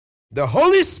The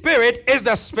Holy Spirit is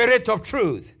the Spirit of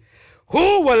truth,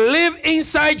 who will live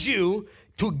inside you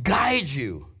to guide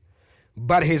you.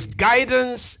 But his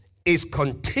guidance is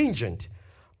contingent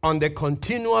on the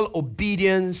continual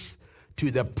obedience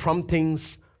to the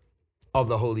promptings of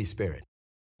the Holy Spirit.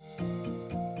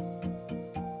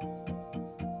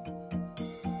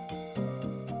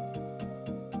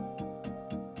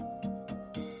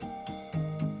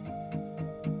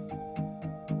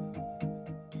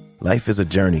 Life is a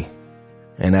journey,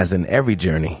 and as in every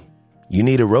journey, you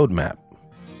need a roadmap.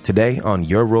 Today on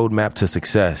Your Roadmap to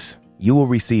Success, you will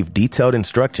receive detailed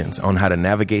instructions on how to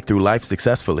navigate through life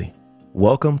successfully.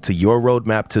 Welcome to Your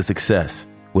Roadmap to Success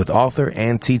with author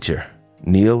and teacher,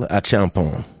 Neil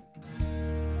Achampong.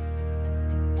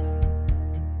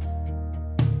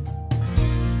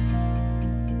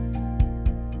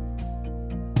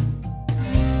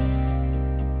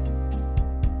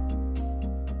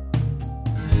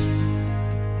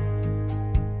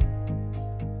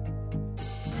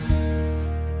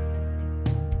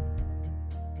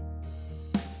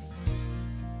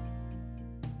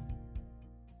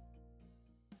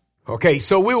 Okay,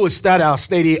 so we will start our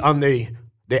study on the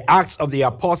Acts of the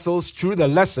Apostles. Through the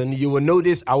lesson, you will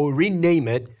notice I will rename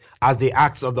it as the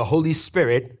Acts of the Holy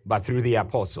Spirit, but through the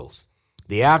Apostles.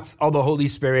 The Acts of the Holy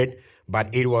Spirit,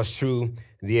 but it was through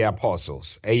the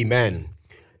Apostles. Amen.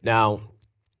 Now,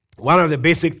 one of the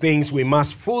basic things we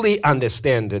must fully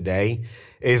understand today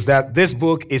is that this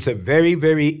book is a very,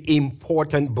 very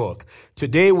important book.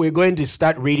 Today, we're going to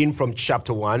start reading from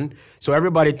chapter 1. So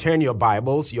everybody turn your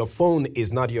Bibles. Your phone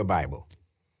is not your Bible.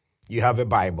 You have a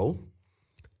Bible.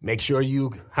 Make sure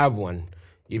you have one.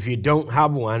 If you don't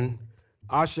have one,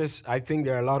 ushers, I think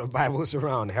there are a lot of Bibles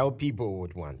around. Help people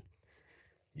with one.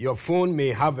 Your phone may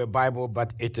have a Bible,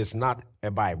 but it is not a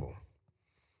Bible.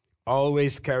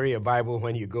 Always carry a Bible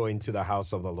when you go into the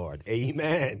house of the Lord.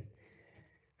 Amen.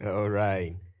 All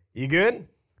right. You good?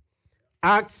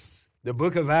 Acts, the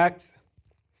book of Acts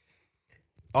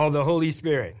of the Holy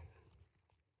Spirit.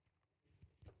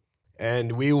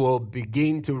 And we will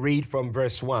begin to read from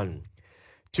verse 1.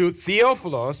 To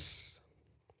Theophilus,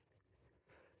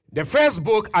 the first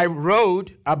book I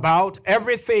wrote about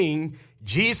everything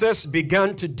Jesus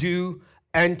began to do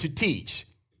and to teach,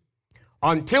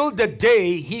 until the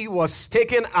day he was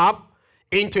taken up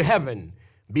into heaven.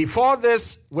 Before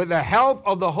this, with the help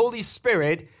of the Holy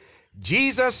Spirit,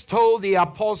 Jesus told the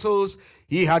apostles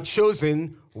he had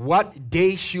chosen what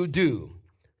they should do.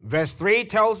 Verse 3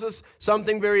 tells us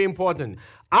something very important.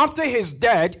 After his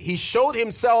death, he showed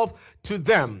himself to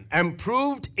them and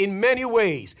proved in many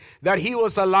ways that he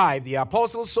was alive. The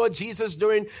apostles saw Jesus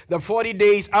during the 40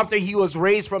 days after he was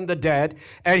raised from the dead,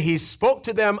 and he spoke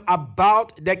to them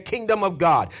about the kingdom of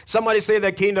God. Somebody say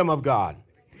the kingdom of God.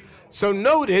 So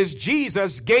notice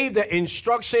Jesus gave the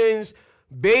instructions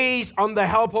based on the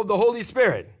help of the Holy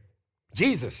Spirit.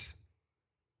 Jesus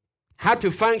had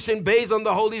to function based on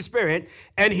the Holy Spirit,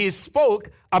 and he spoke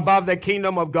about the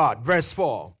kingdom of God. Verse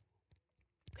 4.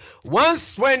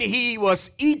 Once when he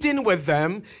was eating with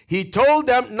them, he told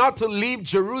them not to leave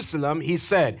Jerusalem. He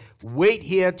said, wait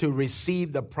here to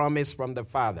receive the promise from the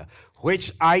Father,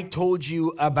 which I told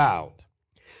you about.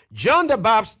 John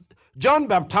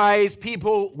baptized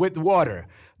people with water,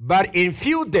 but in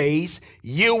few days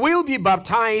you will be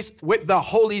baptized with the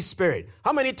Holy Spirit.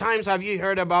 How many times have you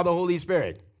heard about the Holy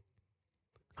Spirit?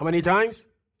 How many times?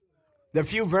 The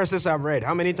few verses I've read.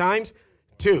 How many times?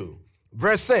 2.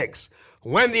 Verse 6.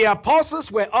 When the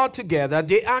apostles were all together,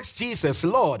 they asked Jesus,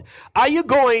 Lord, are you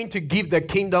going to give the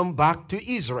kingdom back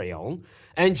to Israel?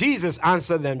 And Jesus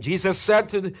answered them. Jesus said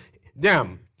to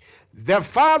them, the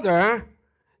Father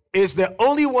is the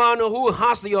only one who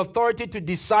has the authority to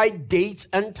decide dates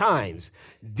and times.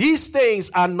 These things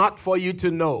are not for you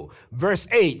to know. Verse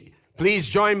 8, please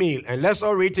join me and let's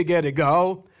all read together.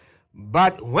 Go.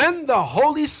 But when the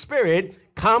Holy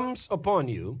Spirit comes upon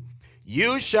you,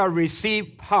 you shall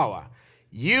receive power.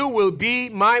 You will be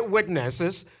my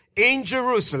witnesses in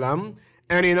Jerusalem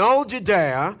and in all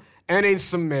Judea and in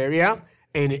Samaria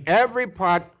and in every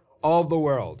part of the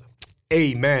world.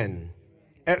 Amen.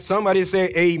 Somebody say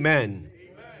amen.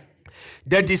 Amen.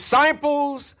 The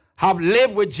disciples have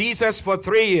lived with Jesus for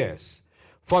 3 years.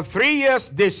 For 3 years,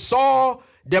 they saw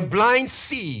the blind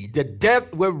see, the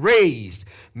dead were raised.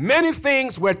 Many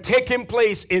things were taking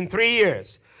place in 3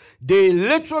 years. They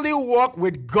literally walked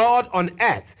with God on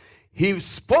earth. He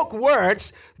spoke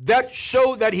words that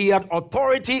showed that he had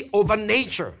authority over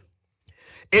nature.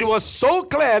 It was so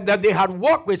clear that they had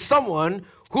walked with someone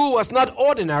who was not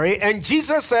ordinary. And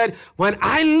Jesus said, when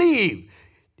I leave,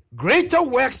 greater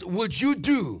works would you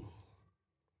do.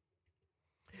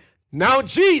 Now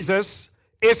Jesus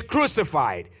is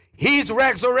crucified. He's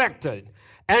resurrected.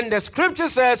 And the scripture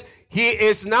says he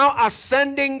is now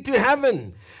ascending to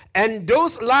heaven. And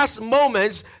those last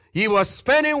moments he was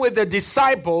spending with the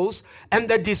disciples, and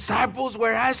the disciples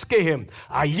were asking him,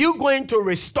 are you going to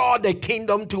restore the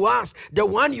kingdom to us, the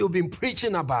one you've been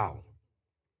preaching about?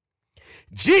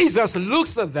 Jesus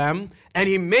looks at them and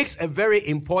he makes a very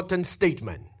important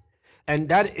statement. And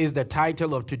that is the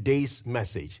title of today's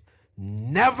message.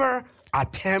 Never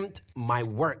attempt my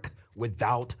work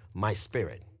without my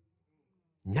Spirit.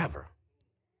 Never.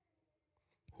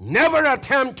 Never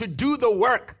attempt to do the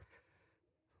work.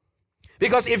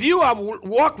 Because if you have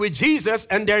walked with Jesus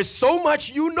and there's so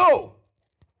much you know,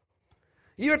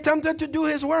 you're tempted to do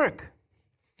his work.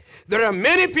 There are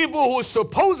many people who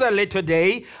supposedly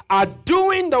today are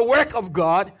doing the work of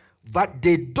God, but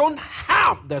they don't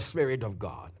have the Spirit of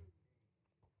God.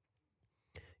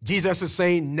 Jesus is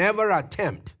saying, never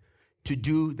attempt to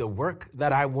do the work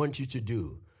that I want you to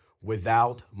do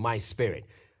without my Spirit.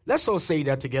 Let's all say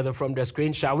that together from the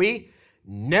screen, shall we?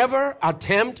 Never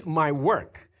attempt my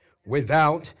work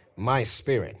without my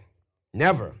Spirit.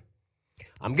 Never.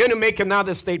 I'm going to make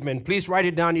another statement. Please write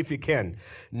it down if you can.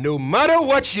 No matter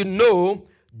what you know,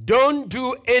 don't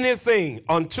do anything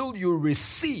until you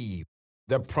receive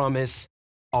the promise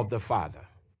of the Father.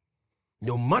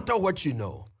 No matter what you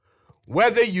know,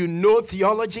 whether you know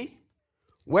theology,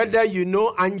 whether you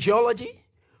know angelology,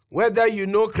 whether you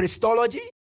know Christology,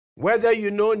 whether you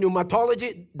know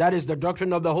pneumatology, that is the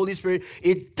doctrine of the Holy Spirit,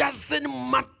 it doesn't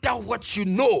matter what you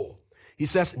know. He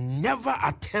says, never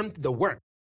attempt the work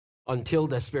until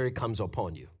the Spirit comes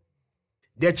upon you.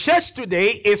 The church today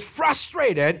is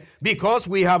frustrated because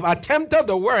we have attempted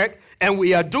the work and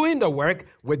we are doing the work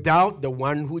without the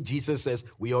one who Jesus says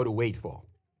we ought to wait for.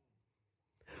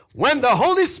 When the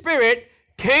Holy Spirit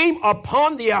came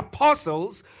upon the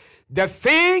apostles, the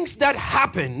things that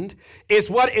happened is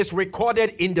what is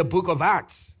recorded in the book of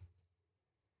Acts.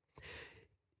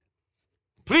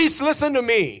 Please listen to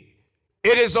me.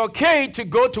 It is okay to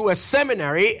go to a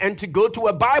seminary and to go to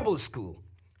a Bible school,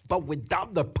 but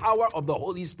without the power of the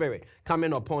Holy Spirit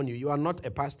coming upon you, you are not a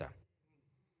pastor.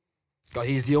 Because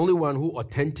he's the only one who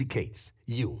authenticates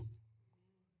you.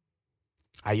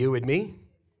 Are you with me?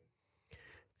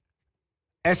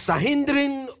 A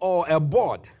Sanhedrin or a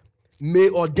board may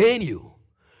ordain you,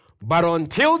 but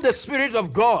until the Spirit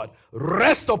of God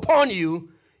rests upon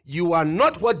you, you are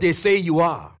not what they say you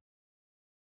are.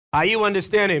 Are you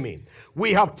understanding me?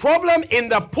 We have problem in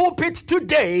the pulpit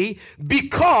today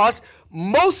because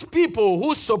most people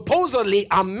who supposedly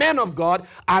are men of God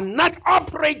are not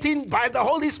operating by the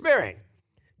Holy Spirit.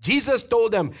 Jesus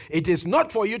told them, it is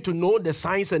not for you to know the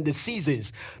signs and the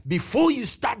seasons. Before you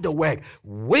start the work,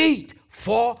 wait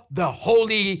for the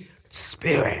Holy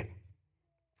Spirit.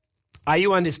 Are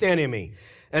you understanding me?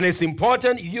 And it's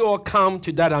important you all come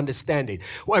to that understanding.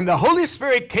 When the Holy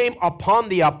Spirit came upon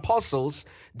the apostles,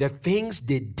 the things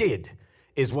they did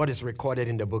is what is recorded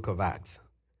in the book of Acts.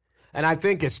 And I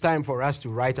think it's time for us to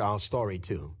write our story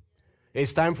too.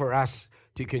 It's time for us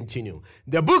to continue.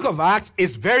 The book of Acts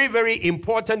is very, very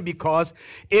important because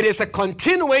it is a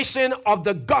continuation of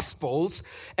the Gospels,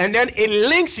 and then it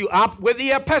links you up with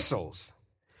the epistles.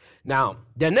 Now,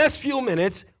 the next few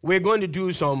minutes, we're going to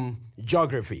do some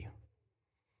geography.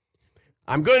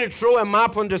 I'm going to throw a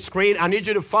map on the screen. I need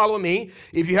you to follow me.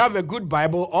 If you have a good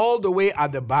Bible, all the way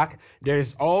at the back,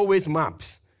 there's always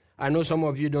maps. I know some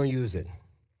of you don't use it,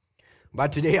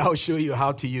 but today I'll show you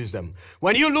how to use them.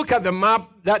 When you look at the map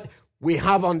that we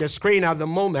have on the screen at the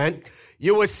moment,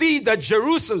 you will see that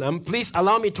Jerusalem, please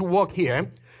allow me to walk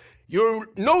here. You'll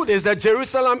notice that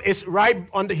Jerusalem is right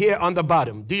here on the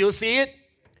bottom. Do you see it?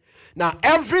 Now,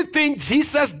 everything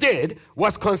Jesus did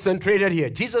was concentrated here.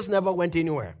 Jesus never went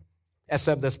anywhere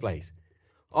except this place.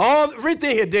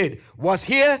 Everything he did was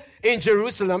here in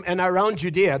Jerusalem and around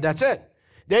Judea. That's it.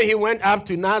 Then he went up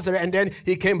to Nazareth and then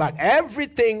he came back.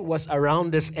 Everything was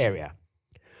around this area.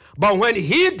 But when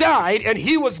he died and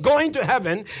he was going to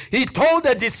heaven, he told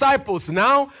the disciples,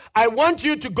 now I want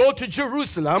you to go to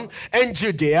Jerusalem and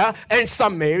Judea and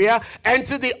Samaria and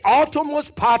to the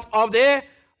outermost part of the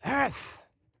earth.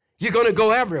 You're going to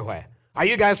go everywhere. Are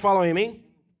you guys following me?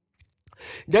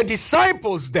 The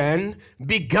disciples then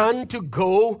began to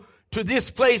go to these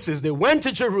places. They went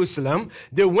to Jerusalem,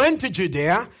 they went to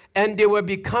Judea, and they were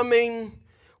becoming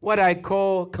what I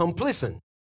call complacent.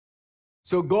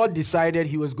 So God decided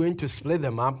he was going to split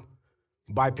them up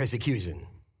by persecution.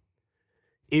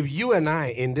 If you and I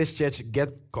in this church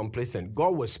get complacent,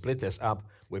 God will split us up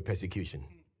with persecution.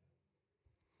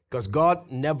 Because God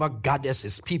never gathers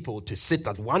his people to sit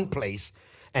at one place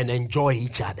and enjoy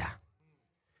each other.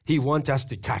 He wants us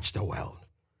to touch the world.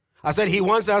 I said he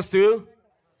wants us to,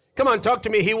 come on, talk to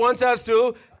me. He wants us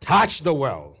to touch the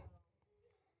world.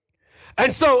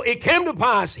 And so it came to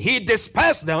pass, he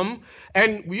dispersed them.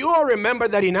 And you all remember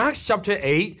that in Acts chapter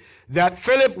 8, that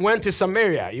Philip went to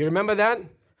Samaria. You remember that?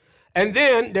 And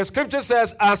then the scripture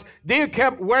says, as they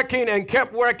kept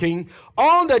working,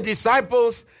 all the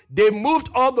disciples, they moved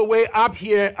all the way up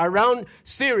here around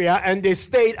Syria, and they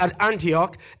stayed at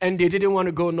Antioch, and they didn't want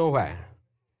to go nowhere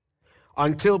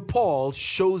until Paul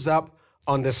shows up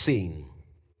on the scene.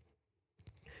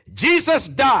 Jesus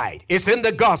died. It's in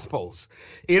the Gospels.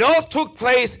 It all took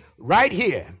place right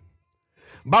here.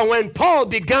 But when Paul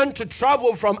began to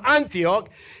travel from Antioch,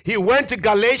 he went to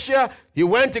Galatia, he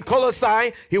went to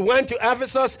Colossae, he went to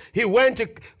Ephesus, he went to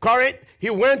Corinth, he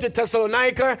went to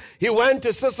Thessalonica, he went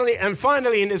to Sicily, and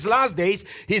finally in his last days,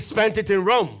 he spent it in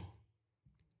Rome.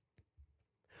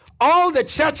 All the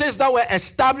churches that were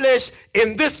established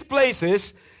in these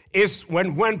places is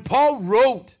when Paul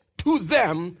wrote to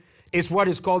them is what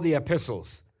is called the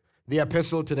epistles. The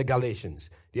epistle to the Galatians,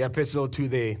 the epistle to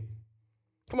the,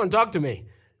 come on, talk to me.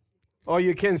 Oh,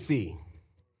 you can see.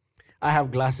 I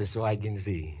have glasses so I can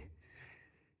see.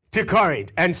 To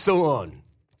Corinth, and so on.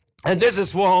 And this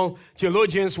is what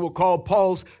theologians will call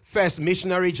Paul's first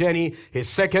missionary journey, his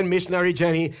second missionary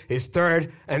journey, his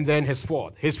third, and then his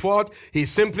fourth. His fourth, he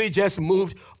simply just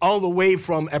moved all the way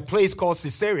from a place called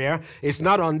Caesarea. It's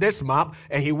not on this map.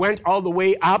 And he went all the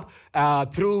way up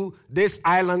through this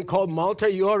island called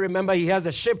Malta. You all remember he has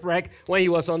a shipwreck when he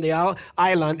was on the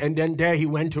island. And then there he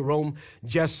went to Rome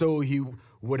just so he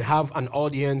would have an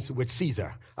audience with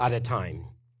Caesar at a time.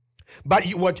 But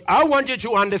what I want you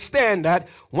to understand that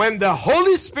when the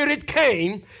Holy Spirit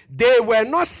came, they were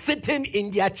not sitting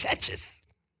in their churches.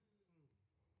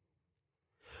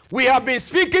 We have been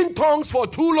speaking tongues for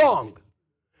too long.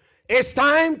 It's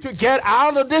time to get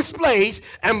out of this place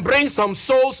and bring some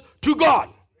souls to God.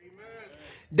 Amen.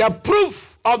 The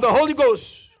proof of the Holy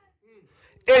Ghost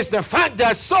is the fact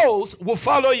that souls will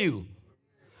follow you.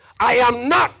 I am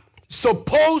not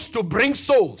supposed to bring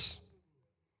souls.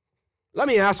 Let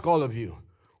me ask all of you,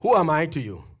 who am I to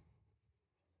you?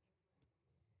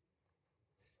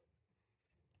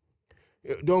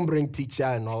 Don't bring teacher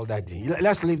and all that.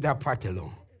 Let's leave that part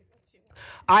alone.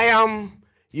 I am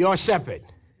your shepherd.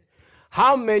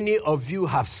 How many of you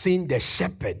have seen the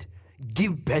shepherd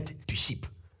give birth to sheep?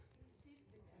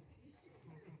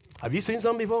 Have you seen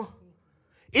some before?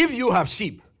 If you have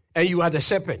sheep and you are the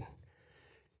shepherd,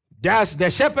 does the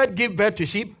shepherd give birth to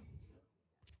sheep?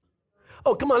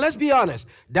 Oh, come on, let's be honest.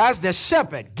 Does the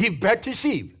shepherd give birth to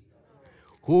sheep?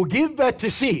 Who give birth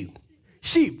to sheep?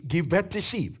 Sheep give birth to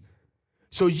sheep.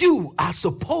 So you are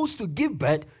supposed to give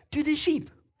birth to the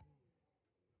sheep.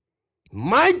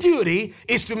 My duty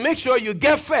is to make sure you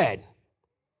get fed.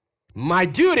 My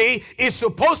duty is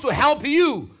supposed to help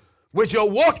you with your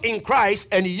walk in Christ,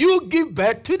 and you give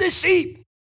birth to the sheep.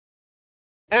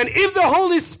 And if the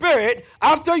Holy Spirit,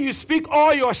 after you speak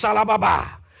all your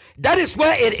shalababa, that is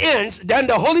where it ends, then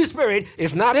the Holy Spirit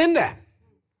is not in there.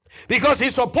 Because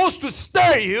he's supposed to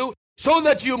stir you so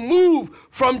that you move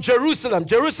from Jerusalem.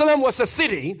 Jerusalem was a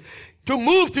city. To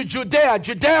move to Judea,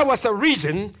 Judea was a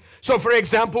region. So, for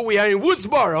example, we are in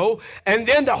Woodsboro, and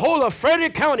then the whole of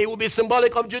Frederick County will be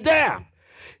symbolic of Judea.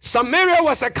 Samaria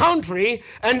was a country,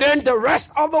 and then the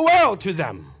rest of the world to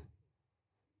them.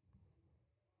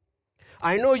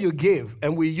 I know you give,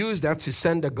 and we use that to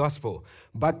send the gospel.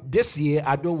 But this year,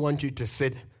 I don't want you to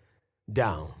sit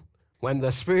down. When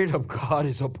the Spirit of God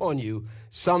is upon you,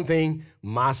 something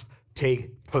must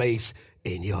take place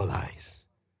in your lives.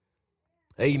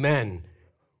 Amen.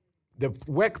 The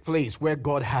workplace where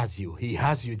God has you, he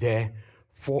has you there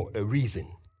for a reason.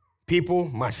 People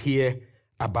must hear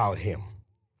about him.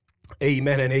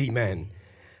 Amen and amen.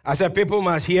 I said people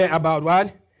must hear about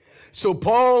what? So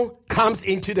Paul comes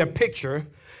into the picture,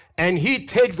 and he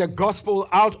takes the gospel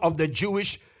out of the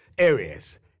Jewish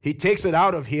areas. He takes it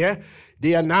out of here.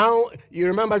 They are now, you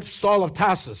remember Saul of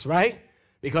Tarsus, right?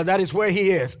 Because that is where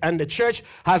he is. And the church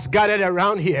has gathered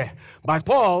around here. But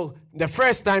Paul, the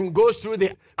first time, goes through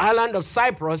the island of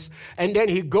Cyprus, and then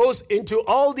he goes into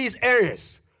all these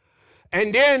areas.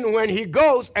 And then when he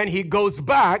goes and he goes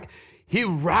back, he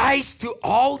writes to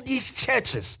all these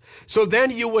churches. So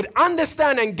then you would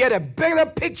understand and get a better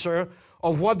picture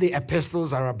of what the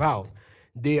epistles are about.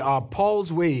 They are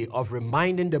Paul's way of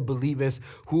reminding the believers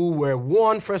who were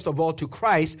won, first of all, to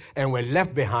Christ and were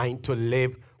left behind to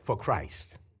live for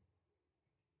Christ.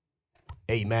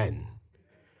 Amen.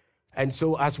 And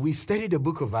so as we study the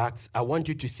book of Acts, I want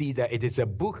you to see that it is a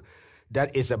book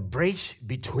that is a bridge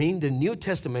between the New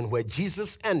Testament where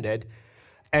Jesus ended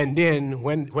and then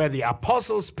where the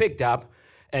apostles picked up,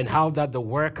 and how that the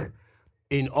work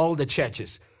in all the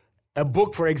churches. A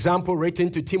book, for example, written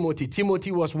to Timothy.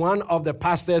 Timothy was one of the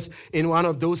pastors in one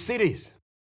of those cities.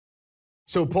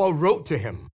 So Paul wrote to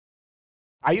him.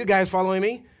 Are you guys following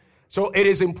me? So it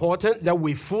is important that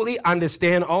we fully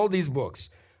understand all these books.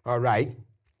 All right.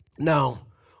 Now,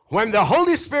 when the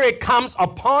Holy Spirit comes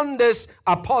upon these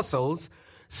apostles,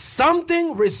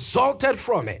 something resulted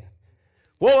from it.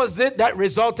 What was it that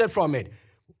resulted from it?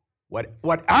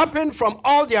 What happened from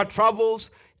all their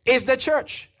travels is the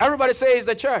church. Everybody say it's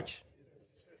the church.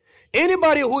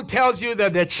 Anybody who tells you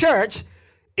that the church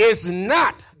is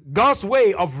not God's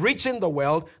way of reaching the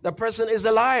world, the person is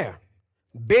a liar.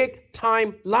 Big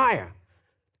time liar.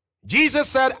 Jesus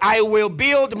said, I will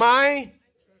build my.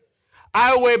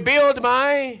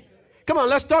 Come on,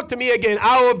 let's talk to me again.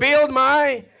 I will build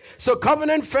my. So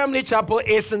Covenant Family Chapel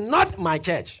is not my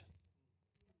church.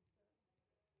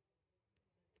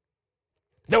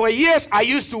 There were years I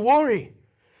used to worry.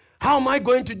 How am I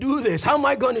going to do this? How am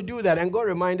I going to do that? And God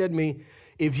reminded me,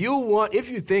 if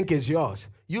you think it's yours,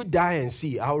 you die and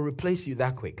see, I will replace you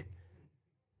that quick.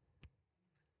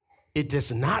 It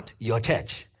is not your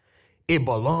church. It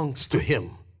belongs to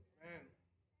Him.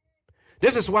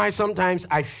 This is why sometimes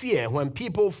I fear when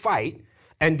people fight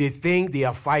and they think they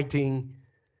are fighting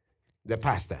the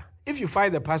pastor. If you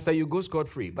fight the pastor, you go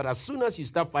scot-free. But as soon as you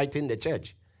start fighting the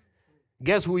church,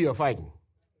 guess who you're fighting?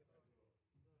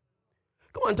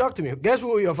 Come on, talk to me. Guess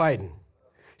who you're fighting?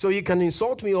 So you can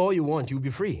insult me all you want. You'll be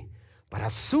free. But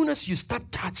as soon as you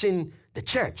start touching the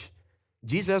church,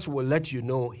 Jesus will let you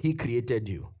know He created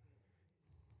you.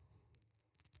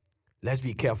 Let's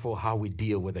be careful how we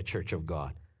deal with the church of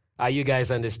God. Are you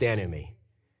guys understanding me?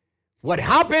 What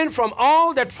happened from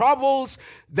all the travels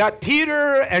that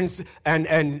Peter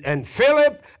and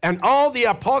Philip and all the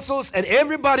apostles and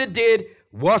everybody did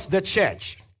was the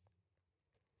church.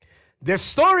 The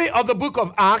story of the book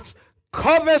of Acts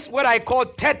covers what I call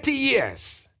 30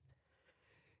 years.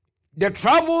 The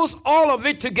travels, all of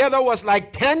it together was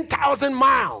like 10,000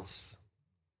 miles.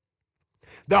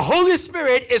 The Holy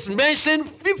Spirit is mentioned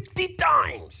 50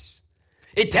 times.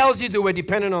 It tells you they were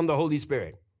dependent on the Holy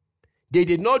Spirit. They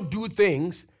did not do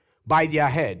things by their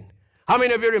head. How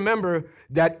many of you remember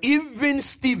that even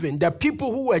Stephen, the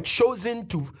people who were chosen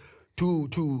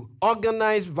to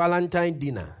organize Valentine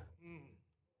dinner,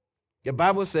 the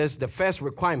Bible says the first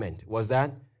requirement was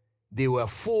that they were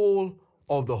full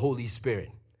of the Holy Spirit.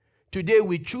 Today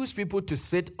we choose people to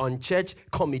sit on church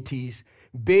committees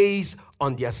based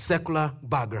on their secular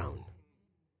background.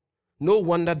 No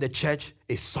wonder the church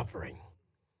is suffering,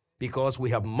 because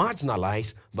we have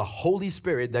marginalized the Holy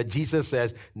Spirit that Jesus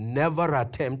says, never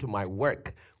attempt my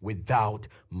work without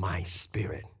my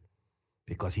Spirit,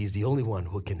 because He's the only one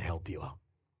who can help you out.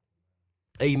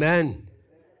 Amen.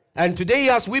 And today,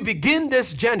 as we begin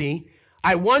this journey,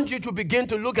 I want you to begin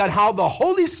to look at how the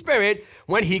Holy Spirit,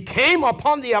 when He came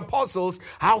upon the apostles,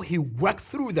 how He worked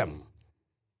through them.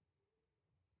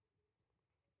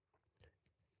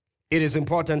 It is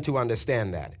important to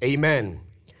understand that. Amen.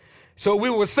 So we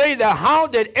will say that how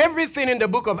did everything in the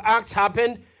book of Acts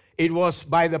happen? It was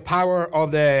by the power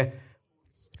of the...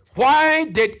 Why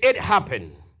did it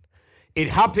happen? It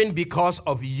happened because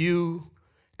of you,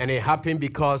 and it happened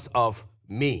because of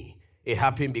me. It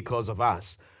happened because of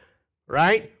us.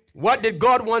 Right? What did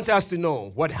God want us to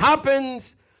know? What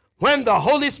happens when the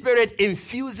Holy Spirit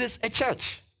infuses a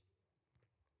church?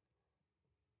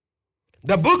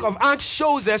 The book of Acts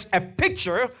shows us a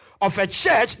picture of a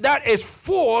church that is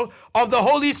full of the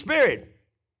Holy Spirit.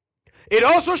 It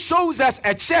also shows us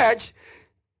a church,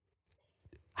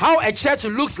 how a church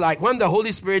looks like when the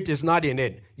Holy Spirit is not in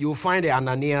it. You will find the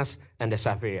Ananias and the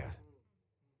Sapphira,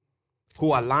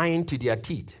 who are lying to their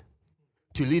teeth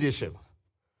to leadership.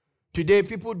 Today,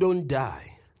 people don't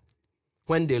die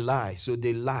when they lie, so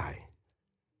they lie.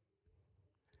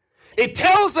 It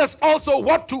tells us also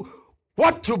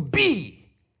what to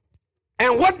be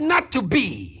and what not to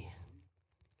be,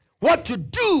 what to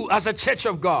do as a church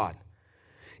of God.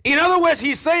 In other words,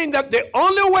 he's saying that the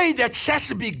only way the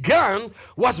church began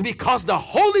was because the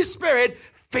Holy Spirit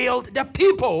filled the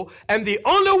people, and the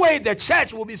only way the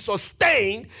church will be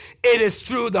sustained, it is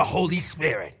through the Holy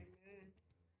Spirit.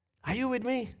 Are you with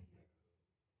me?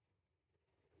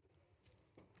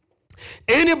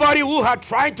 Anybody who had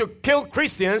tried to kill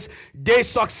Christians, they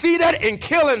succeeded in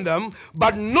killing them,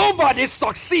 but nobody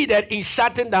succeeded in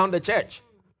shutting down the church.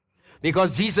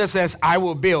 Because Jesus says, I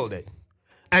will build it,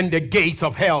 and the gates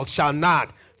of hell shall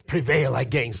not prevail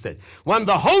against it. When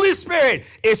the Holy Spirit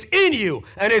is in you,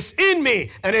 and is in me,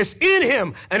 and is in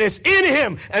him, and is in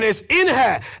him, and is in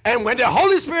her, and when the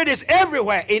Holy Spirit is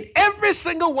everywhere, in every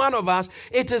single one of us,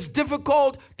 it is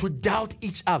difficult to doubt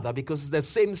each other because it's the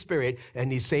same Spirit,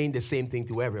 and he's saying the same thing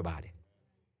to everybody.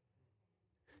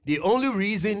 The only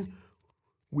reason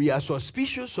we are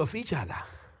suspicious of each other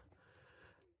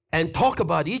and talk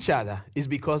about each other is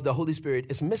because the Holy Spirit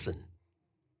is missing.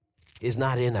 It's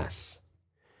not in us.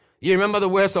 You remember the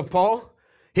words of Paul?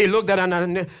 He looked at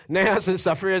Ananias and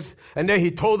Sapphira, and then he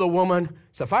told the woman,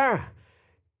 Sapphira,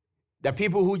 the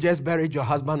people who just buried your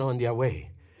husband on their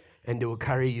way, and they will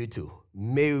carry you too.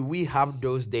 May we have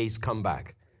those days come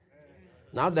back.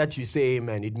 Now that you say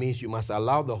amen, it means you must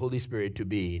allow the Holy Spirit to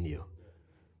be in you.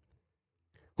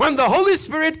 When the Holy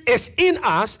Spirit is in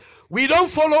us, we don't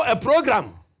follow a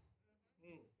program.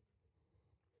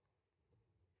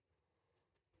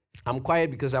 I'm quiet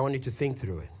because I want you to think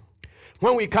through it.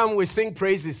 When we come, we sing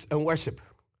praises and worship.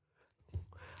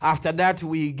 After that,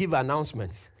 we give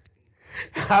announcements.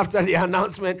 After the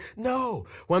announcement, no.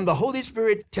 When the Holy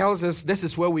Spirit tells us this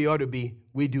is where we ought to be,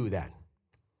 we do that.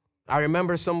 I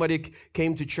remember somebody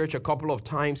came to church a couple of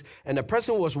times, and the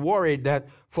person was worried that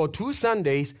for 2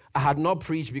 Sundays, I had not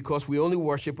preached because we only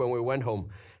worship when we went home.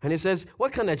 And he says,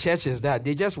 what kind of church is that?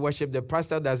 They just worship, the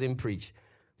pastor doesn't preach.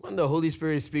 When the Holy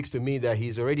Spirit speaks to me that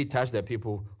he's already touched the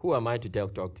people, who am I to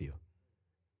talk to you?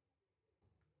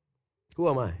 Who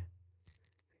am I?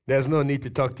 There's no need to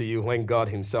talk to you when God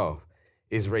himself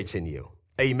is reaching you.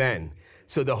 Amen.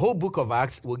 So the whole book of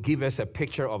Acts will give us a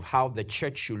picture of how the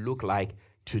church should look like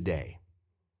today.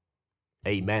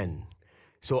 Amen.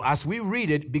 So as we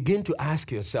read it, begin to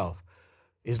ask yourself,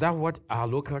 is that what our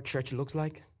local church looks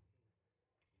like?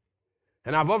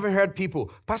 And I've often heard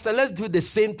people, Pastor, let's do the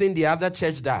same thing the other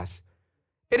church does.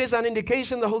 It is an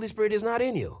indication the Holy Spirit is not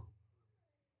in you.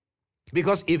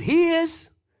 Because if he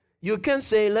is, you can't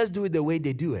say, let's do it the way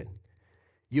they do it.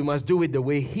 You must do it the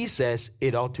way he says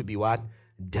it ought to be what?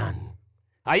 Done.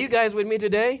 Are you guys with me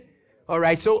today? All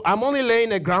right, so I'm only laying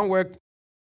the groundwork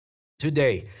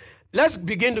today. Let's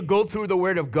begin to go through the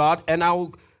Word of God, and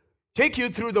I'll take you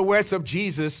through the words of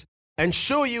Jesus and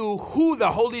show you who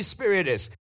the Holy Spirit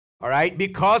is. All right,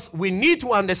 because we need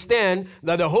to understand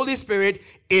that the Holy Spirit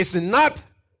is not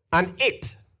an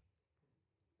it.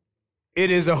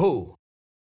 It is a who.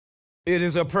 It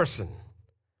is a person.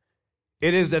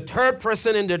 It is the third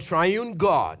person in the triune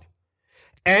God.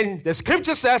 And the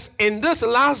scripture says, in these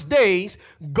last days,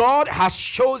 God has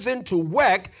chosen to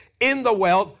work in the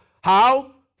world.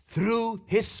 How? Through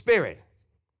his Spirit.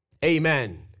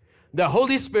 Amen. The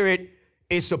Holy Spirit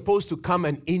is supposed to come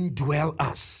and indwell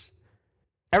us.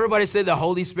 Everybody say the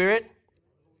Holy Spirit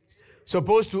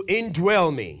supposed to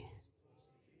indwell me.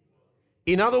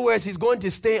 In other words, he's going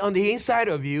to stay on the inside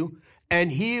of you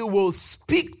and he will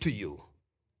speak to you.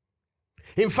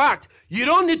 In fact, you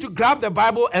don't need to grab the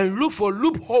Bible and look for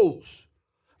loopholes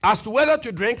as to whether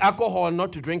to drink alcohol or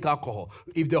not to drink alcohol.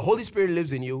 If the Holy Spirit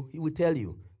lives in you, he will tell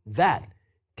you that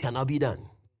cannot be done.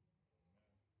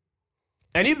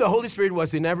 And if the Holy Spirit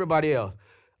was in everybody else,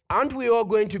 aren't we all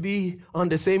going to be on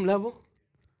the same level?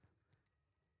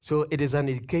 So it is an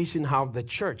indication how the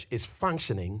church is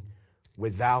functioning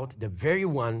without the very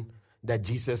one that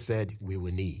Jesus said we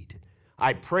will need.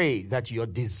 I pray that your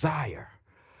desire,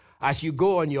 as you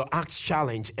go on your Acts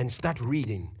challenge and start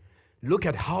reading, look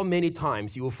at how many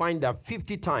times, you will find that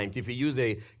 50 times, if you use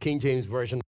a King James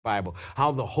Version of the Bible,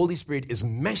 how the Holy Spirit is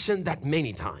mentioned that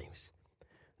many times.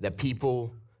 The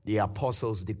people, the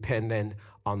apostles depended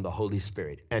on the Holy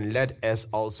Spirit. And let us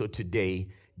also today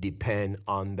depend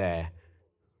on the.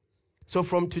 So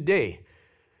from today,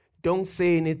 don't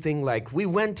say anything like, we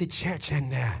went to church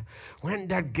and when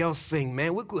that girl sang,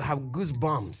 man, we could have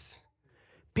goosebumps.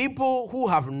 People who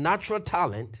have natural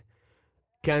talent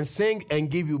can sing and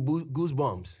give you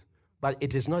goosebumps, but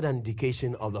it is not an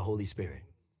indication of the Holy Spirit.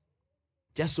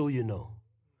 Just so you know.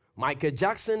 Michael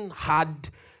Jackson had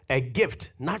a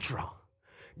gift, natural,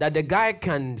 that the guy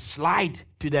can slide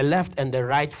to the left and the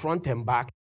right, front and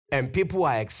back, and people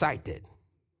are excited.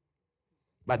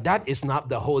 But that is not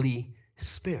the Holy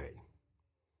Spirit.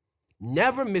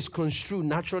 Never misconstrue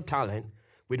natural talent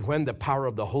with when the power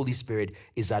of the Holy Spirit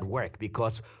is at work,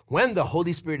 because when the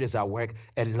Holy Spirit is at work,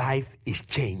 a life is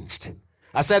changed.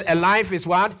 I said a life is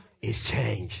what? Is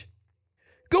changed.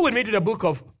 Go with me to the book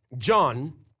of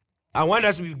John. I want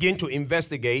us to begin to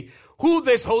investigate who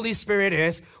this Holy Spirit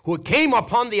is, who came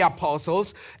upon the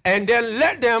apostles and then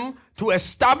led them to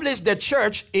establish the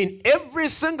church in every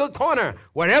single corner.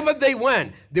 Wherever they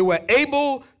went, they were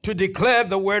able to declare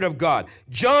the word of God.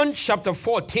 John chapter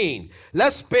 14.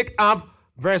 Let's pick up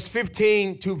verse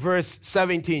 15 to verse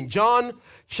 17. John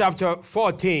chapter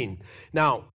 14.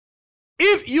 Now,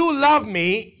 if you love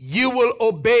me, you will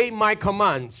obey my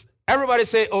commands. Everybody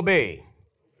say obey.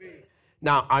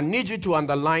 Now, I need you to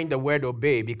underline the word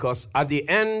obey, because at the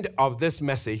end of this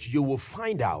message, you will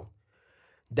find out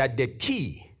that the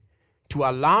key to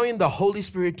allowing the Holy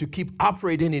Spirit to keep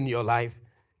operating in your life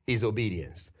is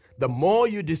obedience. The more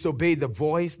you disobey the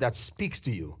voice that speaks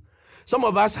to you. Some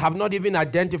of us have not even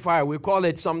identified. We call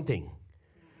it something.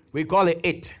 We call it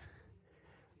it.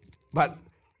 But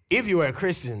if you are a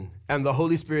Christian and the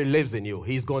Holy Spirit lives in you,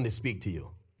 he's going to speak to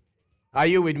you. Are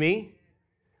you with me?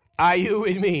 Are you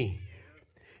with me?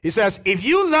 He says, if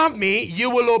you love me, you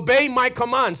will obey my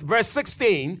commands. Verse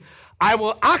 16, I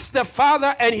will ask the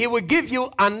Father, and he will give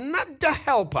you another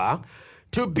helper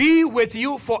to be with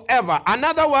you forever.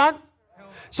 Another one?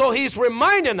 So he's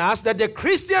reminding us that the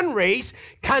Christian race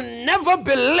can never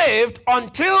be lived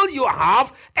until you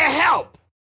have a help.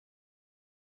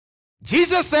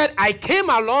 Jesus said, I came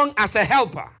along as a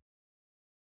helper.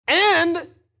 And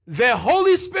the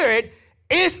Holy Spirit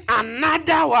is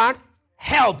another one,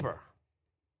 helper.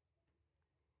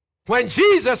 When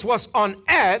Jesus was on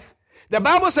earth, the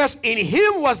Bible says in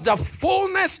him was the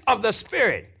fullness of the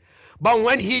Spirit. But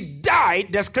when he died,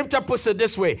 the scripture puts it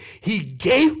this way, he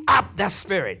gave up the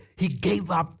Spirit. He gave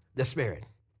up the Spirit.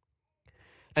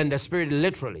 And the Spirit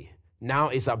literally now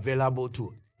is available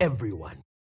to everyone.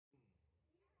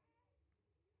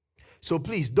 So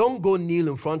please don't go kneel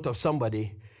in front of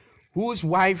somebody whose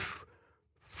wife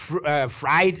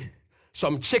fried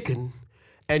some chicken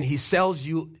and he sells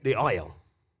you the oil.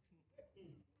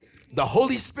 The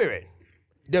Holy Spirit,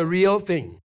 the real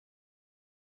thing,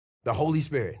 the Holy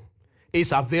Spirit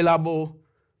is available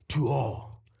to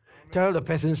all. Tell the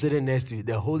person sitting next to you,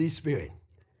 the Holy Spirit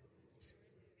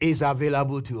is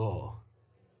available to all.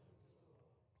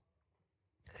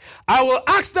 I will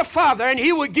ask the Father, and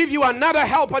he will give you another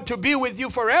helper to be with you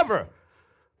forever.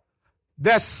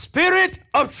 The Spirit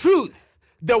of truth.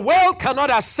 The world cannot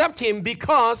accept him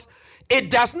because it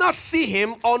does not see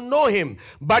him or know him.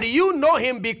 But you know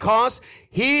him because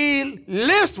he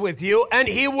lives with you and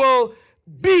he will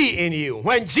be in you.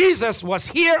 When Jesus was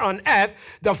here on earth,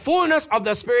 the fullness of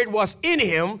the Spirit was in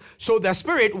him. So the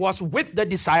Spirit was with the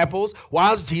disciples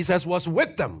whilst Jesus was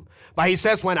with them. But he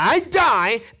says, when I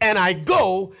die and I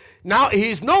go, now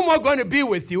he's no more going to be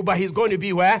with you, but he's going to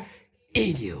be where?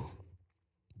 In you.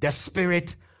 The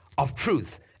Spirit of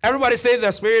truth. Everybody say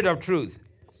the Spirit of truth.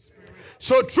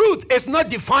 So truth is not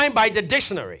defined by the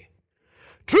dictionary.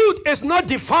 Truth is not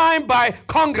defined by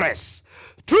Congress.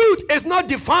 Truth is not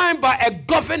defined by a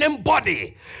governing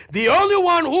body. The only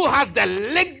one who has the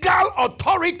legal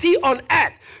authority on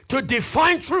earth to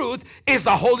define truth is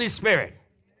the Holy Spirit.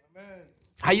 Amen.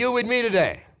 Are you with me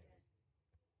today?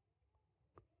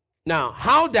 Now,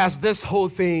 how does this whole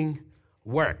thing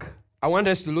work? I want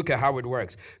us to look at how it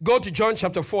works. Go to John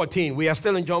chapter 14. We are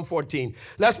still in John 14.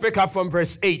 Let's pick up from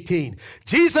verse 18.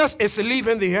 Jesus is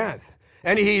leaving the earth.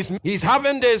 And he's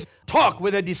having this talk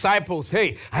with the disciples.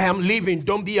 Hey, I am leaving.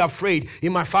 Don't be afraid.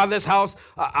 In my Father's house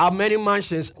are many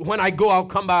mansions. When I go, I'll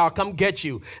come back. I'll come get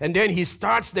you. And then he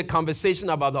starts the conversation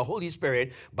about the Holy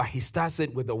Spirit, but he starts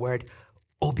it with the word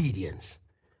obedience.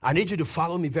 I need you to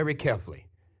follow me very carefully.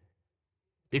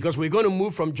 Because we're going to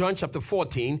move from John chapter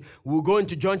 14, we'll go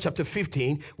into John chapter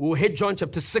 15, we'll hit John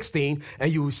chapter 16, and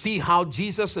you will see how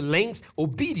Jesus links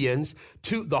obedience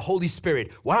to the Holy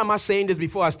Spirit. Why am I saying this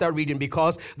before I start reading?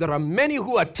 Because there are many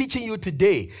who are teaching you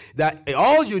today that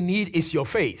all you need is your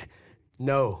faith.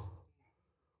 No.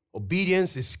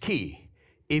 Obedience is key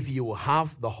if you will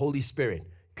have the Holy Spirit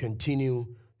continue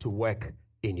to work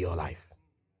in your life.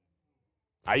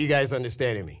 Are you guys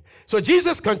understanding me? So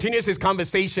Jesus continues his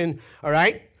conversation, all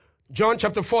right? John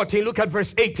chapter 14, look at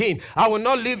verse 18. I will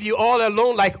not leave you all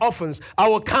alone like orphans. I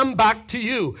will come back to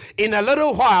you. In a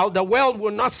little while, the world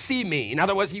will not see me. In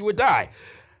other words, he will die.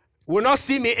 Will not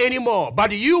see me anymore,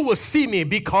 but you will see me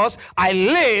because I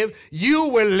live, you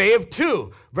will live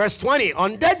too. Verse 20,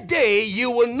 on that day you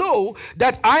will know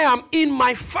that I am in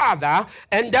my Father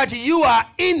and that you are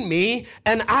in me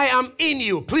and I am in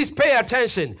you. Please pay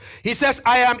attention. He says,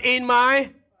 I am in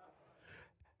my,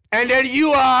 and then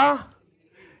you are,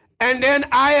 and then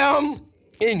I am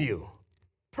in you.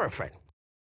 Perfect.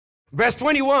 Verse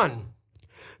 21.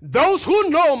 Those who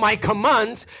know my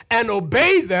commands and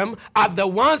obey them are the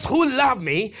ones who love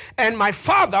me, and my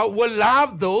Father will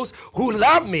love those who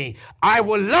love me. I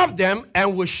will love them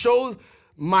and will show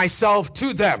myself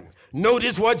to them.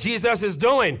 Notice what Jesus is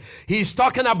doing. He's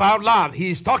talking about love.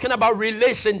 He's talking about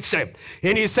relationship.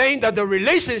 And he's saying that the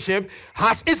relationship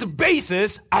has its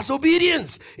basis as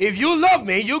obedience. If you love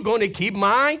me, you're going to keep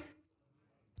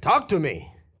talk to me.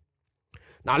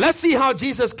 Now let's see how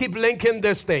Jesus keep linking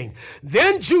this thing.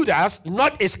 Then Judas,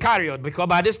 not Iscariot, because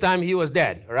by this time he was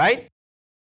dead, right?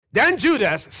 Then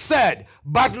Judas said,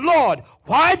 "But Lord,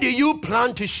 why do you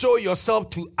plan to show yourself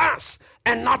to us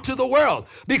and not to the world?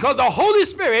 Because the Holy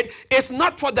Spirit is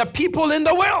not for the people in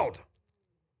the world."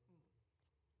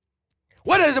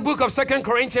 What does the book of 2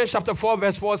 Corinthians chapter 4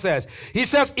 verse 4 says? He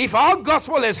says, if our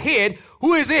gospel is hid,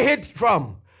 who is it hid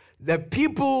from? The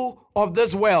people of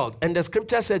this world. And the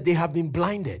scripture said they have been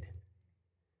blinded.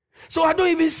 So I don't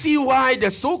even see why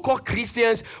the so-called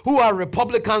Christians who are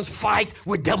Republicans fight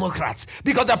with Democrats.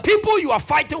 Because the people you are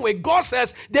fighting with, God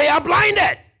says they are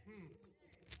blinded.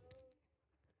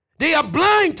 They are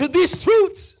blind to these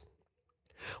truths.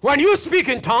 When you speak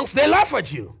in tongues, they laugh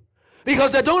at you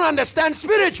because they don't understand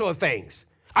spiritual things.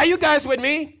 Are you guys with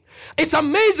me? It's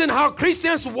amazing how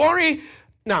Christians worry.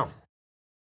 Now,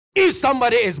 if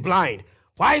somebody is blind,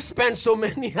 why spend so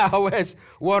many hours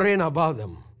worrying about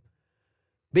them?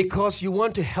 Because you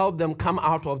want to help them come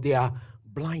out of their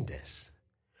blindness.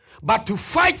 But to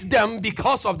fight them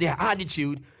because of their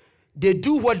attitude, they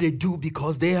do what they do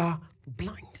because they are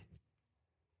blind.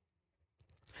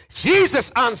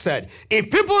 Jesus answered, if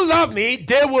people love me,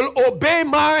 they will obey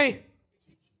my...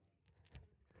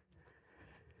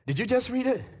 Did you just read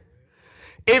it?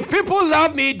 If people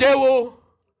love me, they will...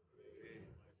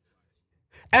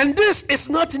 And this is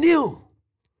not new.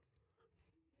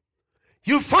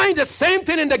 You find the same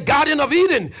thing in the Garden of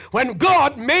Eden. When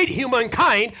God made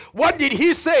humankind, what did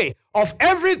he say? Of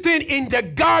everything in the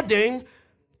garden,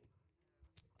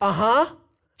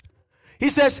 he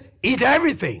says, eat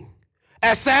everything.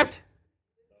 Except,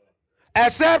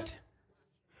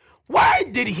 why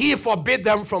did he forbid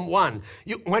them from one?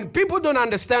 When people don't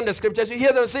understand the scriptures, you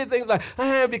hear them say things like,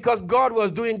 because God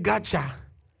was doing gotcha.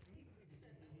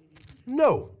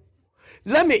 No.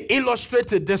 Let me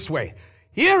illustrate it this way.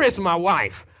 Here is my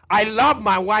wife. I love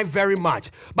my wife very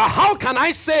much. But how can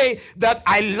I say that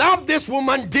I love this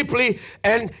woman deeply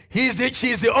and she's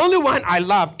the only one I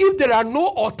love if there are no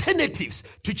alternatives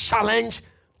to challenge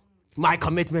my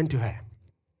commitment to her?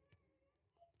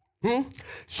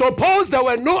 Suppose there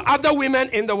were no other women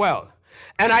in the world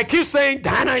and I keep saying,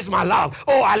 Diana is my love.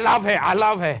 Oh, I love her. I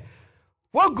love her.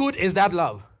 What good is that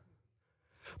love?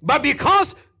 But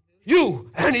because you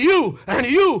and you and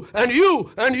you and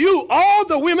you and you, all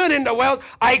the women in the world,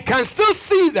 I can still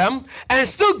see them and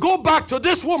still go back to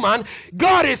this woman.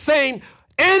 God is saying,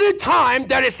 anytime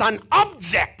there is an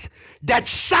object that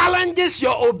challenges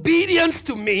your obedience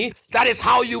to me, that is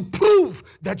how you prove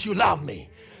that you love me.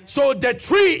 So the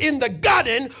tree in the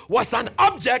garden was an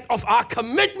object of our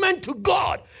commitment to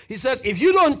God. He says, if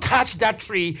you don't touch that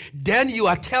tree, then you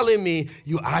are telling me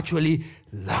you actually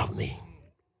love me.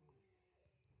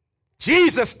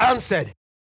 Jesus answered,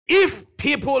 if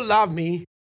people love me,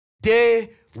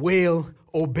 they will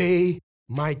obey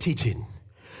my teaching.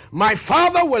 My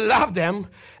Father will love them,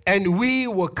 and we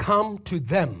will come to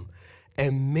them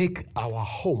and make our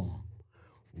home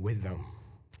with them.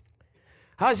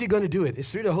 How is he going to do it?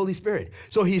 It's through the Holy Spirit.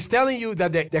 So he's telling you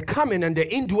that the coming and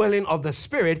the indwelling of the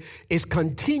Spirit is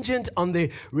contingent on the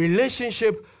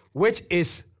relationship which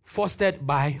is fostered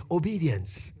by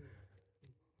obedience.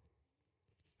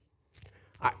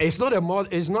 It's not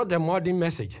the modern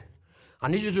message. I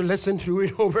need you to listen to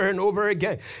it over and over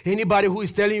again. Anybody who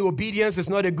is telling you obedience is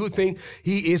not a good thing,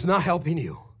 he is not helping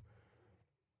you.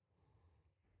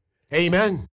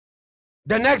 Amen.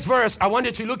 The next verse, I want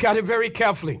you to look at it very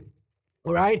carefully.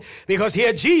 All right? Because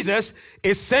here Jesus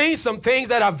is saying some things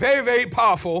that are very, very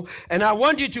powerful, and I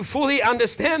want you to fully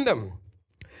understand them.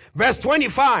 Verse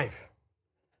 25.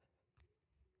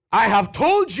 I have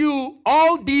told you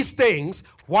all these things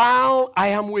while I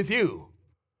am with you.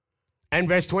 And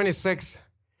verse 26,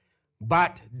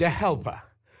 but the helper.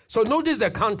 So notice the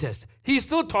context. He's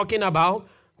still talking about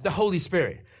the Holy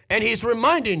Spirit. And he's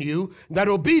reminding you that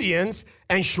obedience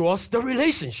ensures the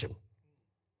relationship.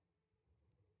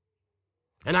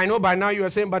 And I know by now you are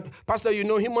saying, but Pastor, you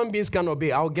know human beings can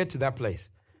obey. I'll get to that place.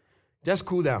 Just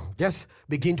cool down. Just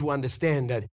begin to understand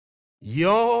that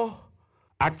your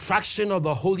attraction of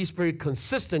the Holy Spirit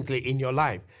consistently in your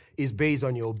life is based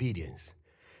on your obedience.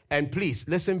 And please,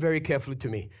 listen very carefully to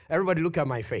me. Everybody look at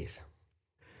my face.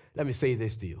 Let me say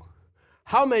this to you.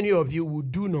 How many of you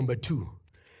would do number 2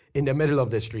 in the middle of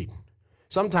the street?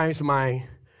 Sometimes my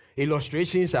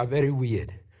illustrations are very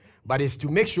weird, but it's to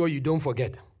make sure you don't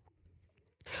forget.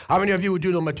 How many of you would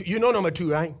do number 2? You know number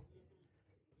 2, right?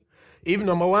 If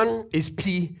number one is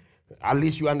P, at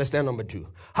least you understand number two.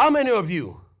 How many of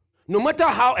you, no matter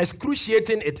how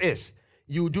excruciating it is,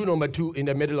 you do number two in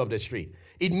the middle of the street?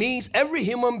 It means every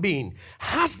human being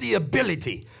has the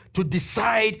ability to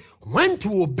decide when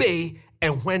to obey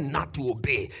and when not to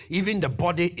obey. Even the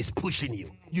body is pushing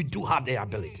you. You do have the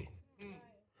ability.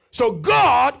 So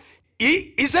God,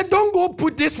 he said, don't go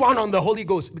put this one on the Holy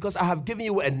Ghost because I have given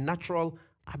you a natural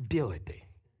ability.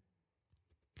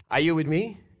 Are you with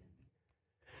me?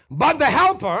 But the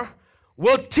helper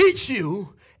will teach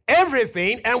you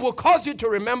everything and will cause you to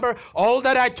remember all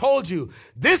that I told you.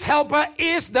 This helper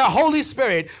is the Holy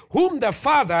Spirit, whom the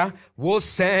Father will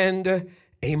send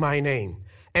in my name.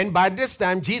 And by this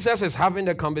time, Jesus is having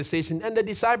the conversation, and the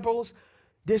disciples,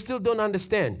 they still don't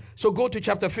understand. So go to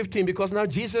chapter 15, because now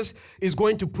Jesus is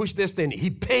going to push this thing. He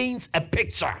paints a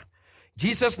picture.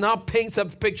 Jesus now paints a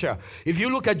picture. If you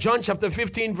look at John chapter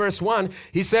 15, verse 1,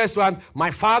 he says,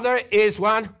 my Father is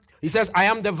one. He says, I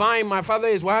am the vine. My Father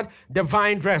is what? The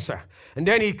vine dresser. And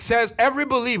then he says, every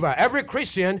believer, every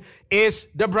Christian is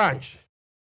the branch.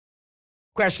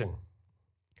 Question.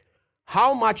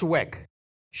 How much work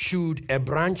should a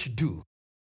branch do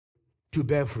to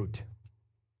bear fruit?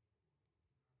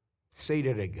 Say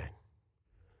that again.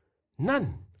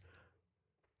 None.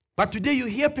 But today you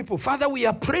hear people, Father, we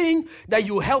are praying that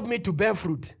you help me to bear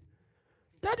fruit.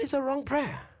 That is a wrong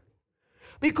prayer.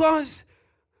 Because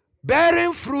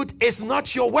bearing fruit is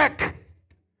not your work.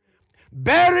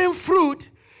 Bearing fruit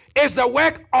is the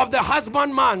work of the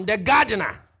husbandman, the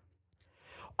gardener.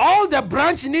 All the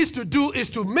branch needs to do is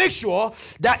to make sure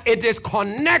that it is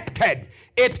connected.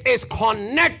 It is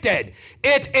connected.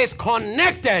 It is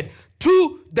connected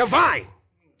to the vine.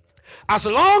 As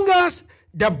long as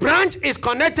the branch is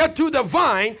connected to the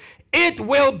vine, it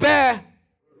will bear.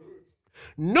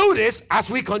 Notice as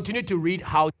we continue to read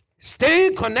how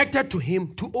staying connected to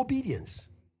him to obedience.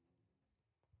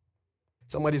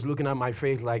 Somebody's looking at my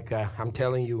face like I'm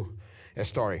telling you a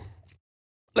story.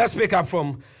 Let's pick up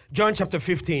from John chapter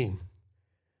 15.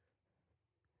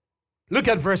 Look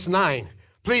at verse 9.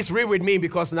 Please read with me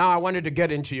because now I wanted to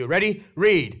get into you. Ready?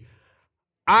 Read.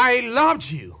 I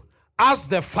loved you as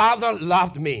the Father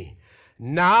loved me.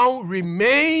 Now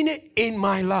remain in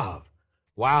my love.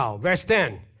 Wow. Verse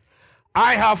 10.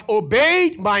 I have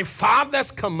obeyed my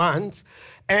Father's commands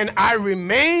and I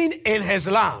remain in his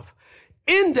love.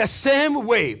 In the same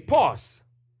way, pause.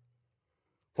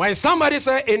 When somebody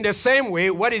says in the same way,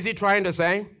 what is he trying to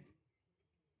say?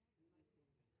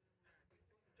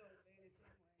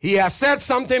 He has said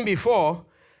something before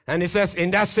and he says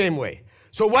in that same way.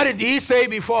 So what did he say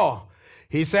before?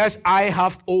 He says, I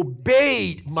have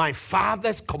obeyed my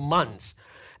Father's commands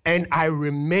and I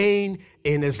remain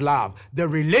in his love. The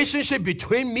relationship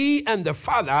between me and the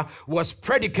Father was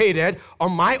predicated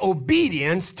on my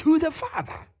obedience to the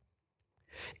Father.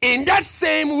 In that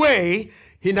same way,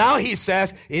 he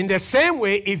says, in the same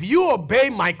way, if you obey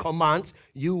my commands,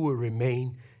 you will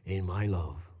remain in my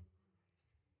love.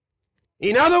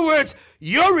 In other words,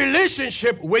 your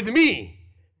relationship with me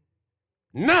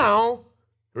now,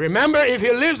 remember, if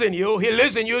he lives in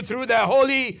you through the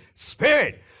Holy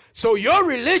Spirit. So your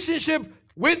relationship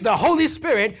with the Holy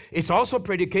Spirit is also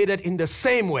predicated in the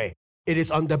same way. It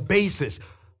is on the basis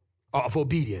of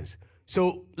obedience.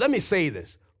 So let me say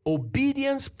this.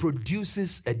 Obedience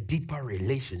produces a deeper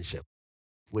relationship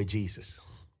with Jesus.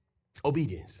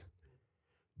 Obedience.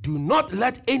 Do not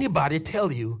let anybody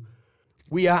tell you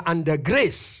we are under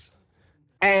grace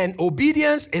and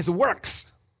obedience is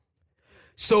works.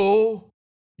 So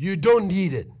you don't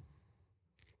need it.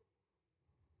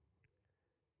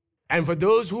 And for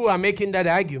those who are making that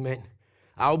argument,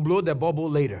 I'll blow the bubble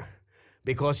later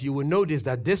because you will notice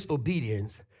that this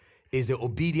obedience is the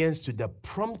obedience to the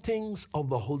promptings of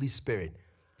the Holy Spirit.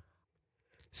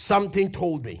 Something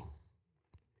told me.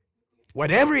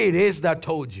 Whatever it is that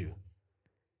told you,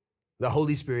 the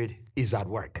Holy Spirit is at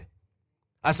work.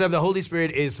 I said the Holy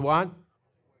Spirit is what?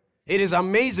 It is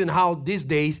amazing how these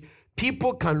days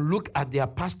people can look at their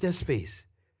pastor's face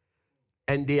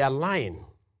and they are lying.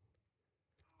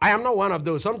 I am not one of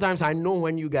those. Sometimes I know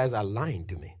when you guys are lying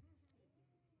to me.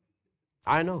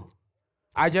 I know.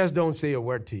 I just don't say a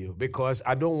word to you because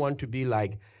I don't want to be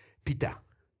like Peter,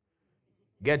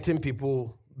 getting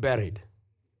people buried.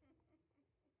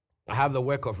 I have the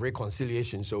work of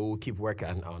reconciliation, so we'll keep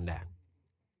working on that.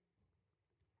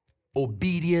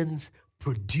 Obedience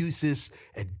produces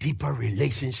a deeper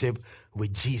relationship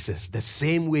with Jesus, the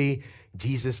same way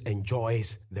Jesus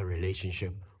enjoys the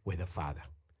relationship with the Father.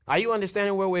 Are you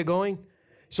understanding where we're going?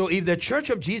 So if the church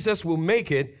of Jesus will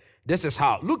make it, this is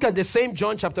how. Look at the same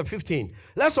John chapter 15.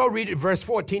 Let's all read verse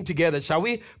 14 together, shall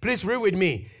we? Please read with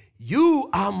me. You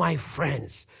are my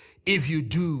friends if you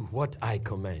do what I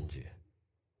command you.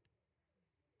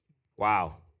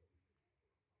 Wow.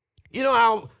 You know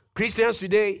how Christians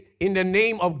today, in the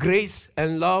name of grace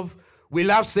and love, we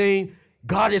love saying,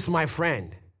 God is my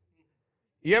friend.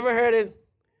 You ever heard it?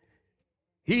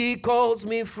 He calls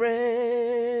me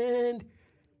friend.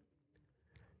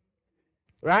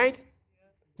 Right?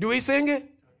 Do we sing it?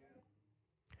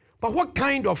 But what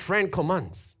kind of friend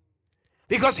commands?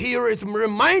 Because here is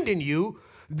reminding you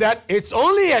that it's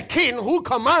only a king who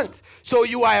commands. So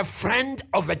you are a friend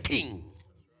of a king.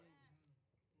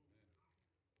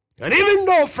 And even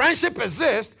though friendship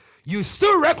exists, you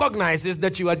still recognize this,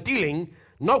 that you are dealing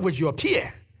not with your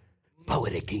peer, but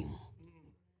with a king.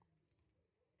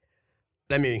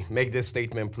 Let me make this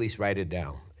statement. Please write it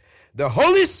down. The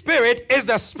Holy Spirit is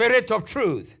the Spirit of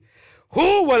truth,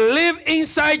 who will live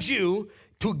inside you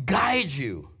to guide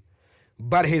you.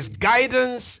 But his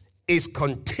guidance is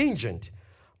contingent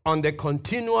on the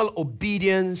continual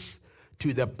obedience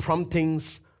to the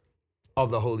promptings of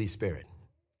the Holy Spirit.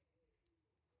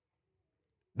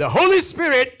 The Holy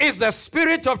Spirit is the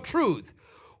Spirit of truth,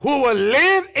 who will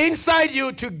live inside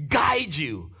you to guide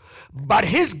you. But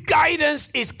his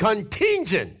guidance is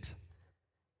contingent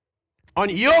on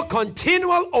your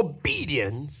continual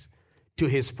obedience to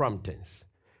his promptings.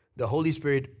 The Holy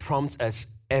Spirit prompts us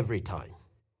every time.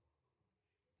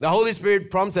 The Holy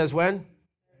Spirit prompts us when?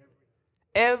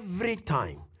 Every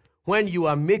time. When you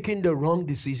are making the wrong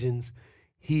decisions,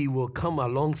 he will come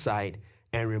alongside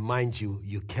and remind you,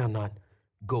 you cannot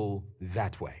go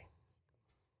that way.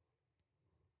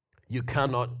 You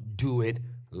cannot do it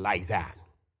like that.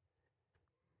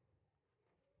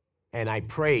 And I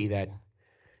pray that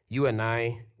you and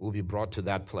I will be brought to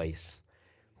that place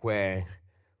where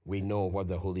we know what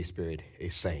the Holy Spirit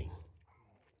is saying.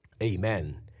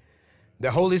 Amen.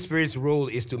 The Holy Spirit's role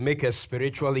is to make us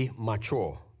spiritually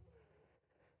mature.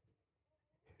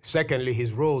 Secondly,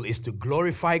 his role is to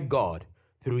glorify God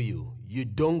through you. You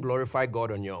don't glorify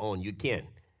God on your own. You can't.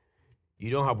 You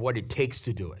don't have what it takes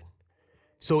to do it.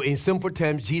 So in simple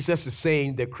terms, Jesus is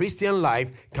saying the Christian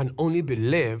life can only be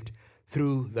lived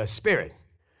through the Spirit.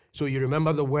 So you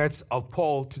remember the words of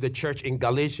Paul to the church in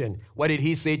Galatians. What did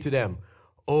he say to them?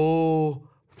 Oh,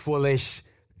 foolish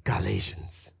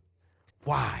Galatians.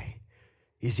 Why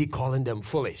is he calling them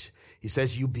foolish? He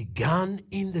says, you began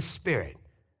in the Spirit.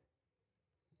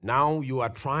 Now you are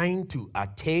trying to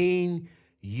attain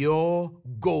your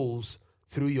goals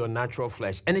through your natural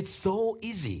flesh. And it's so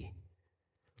easy.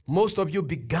 Most of you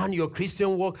began your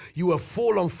Christian walk. You were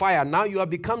full on fire. Now you have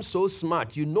become so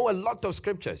smart. You know a lot of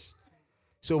scriptures.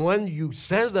 So when you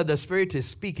sense that the Spirit is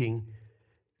speaking,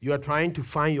 you are trying to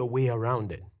find your way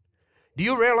around it. Do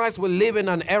you realize we live in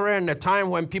an era and a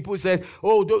time when people say,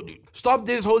 oh, stop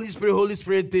this Holy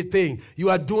Spirit thing.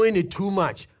 You are doing it too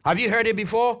much. Have you heard it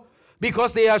before?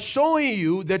 Because they are showing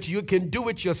you that you can do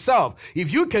it yourself.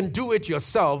 If you can do it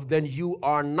yourself, then you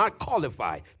are not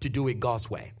qualified to do it God's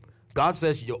way. God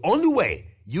says the only way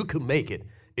you can make it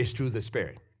is through the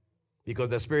Spirit. Because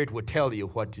the Spirit will tell you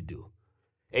what to do.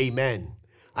 Amen.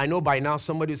 I know by now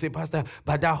somebody will say, Pastor,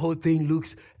 but that whole thing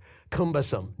looks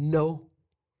cumbersome. No,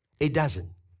 it doesn't.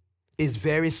 It's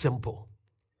very simple.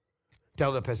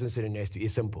 Tell the person sitting next to you,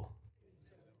 it's simple.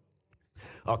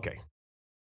 Okay.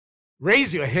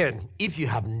 Raise your hand if you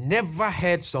have never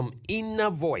heard some inner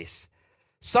voice,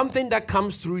 something that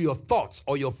comes through your thoughts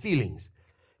or your feelings,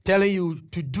 telling you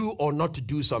to do or not to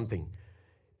do something.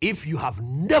 If you have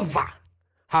never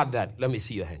had that, let me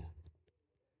see your hand.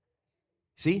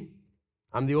 See?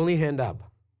 I'm the only hand up.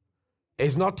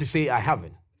 It's not to say I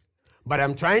haven't, but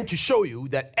I'm trying to show you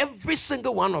that every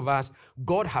single one of us,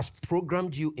 God has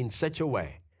programmed you in such a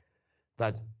way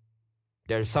that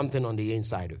there's something on the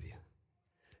inside of you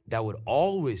that would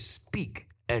always speak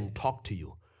and talk to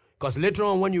you. Because later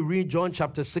on when you read John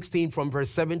chapter 16 from verse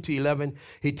 7 to 11,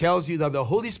 he tells you that the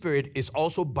Holy Spirit is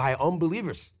also by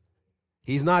unbelievers.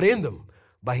 He's not in them,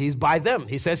 but he's by them.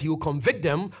 He says he will convict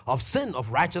them of sin,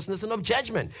 of righteousness, and of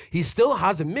judgment. He still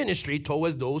has a ministry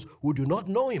towards those who do not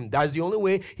know him. That's the only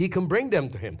way he can bring them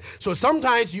to him. So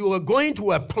sometimes you are going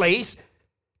to a place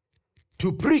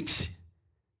to preach,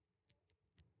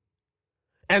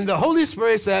 and the Holy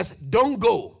Spirit says, don't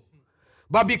go.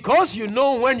 But because you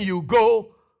know when you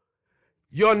go,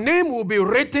 your name will be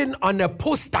written on a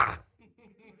poster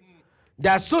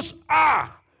that says,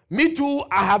 me too,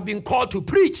 I have been called to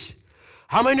preach.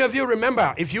 How many of you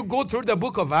remember, if you go through the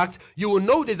book of Acts, you will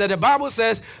notice that the Bible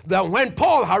says that when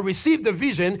Paul had received the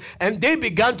vision and they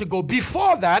began to go,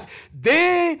 before that,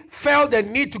 they felt the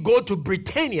need to go to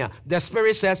Britannia. The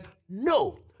Spirit says,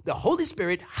 no. The Holy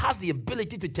Spirit has the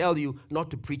ability to tell you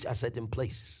not to preach at certain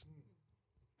places.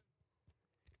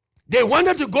 They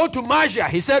wanted to go to Mysia.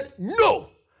 He said, no.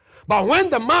 But when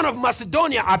the man of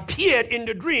Macedonia appeared in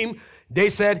the dream, they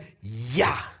said,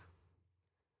 yeah.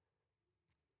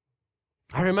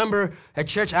 I remember a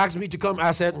church asked me to come.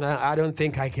 I said, nah, I don't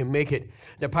think I can make it.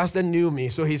 The pastor knew me.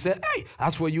 So he said, hey,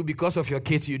 as for you, because of your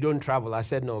kids, you don't travel. I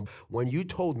said, no. When you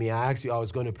told me, I asked you I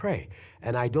was going to pray.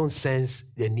 And I don't sense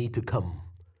the need to come.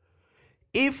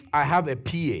 If I have a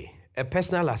PA, a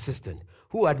personal assistant,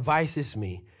 who advises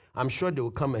me, I'm sure they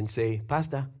will come and say,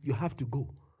 Pastor, you have to go.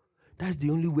 That's the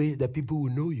only way that people will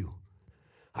know you.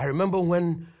 I remember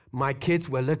when my kids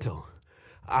were little,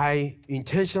 I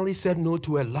intentionally said no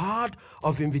to a lot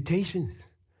of invitations.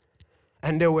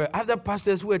 And there were other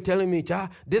pastors who were telling me,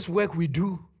 this work we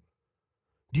do,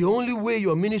 the only way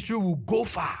your ministry will go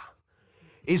far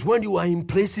is when you are in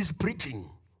places preaching.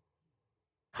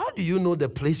 How do you know the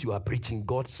place you are preaching,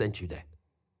 God sent you there?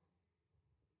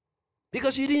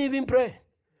 Because you didn't even pray.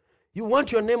 You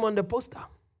want your name on the poster.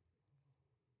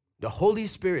 The Holy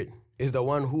Spirit is the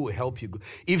one who will help you.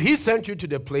 If he sent you to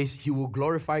the place, he will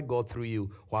glorify God through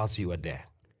you whilst you are there.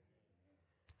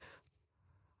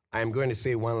 I am going to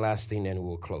say one last thing and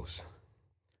we'll close.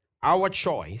 Our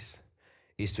choice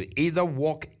is to either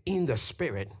walk in the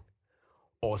Spirit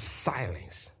or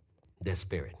silence the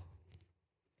Spirit.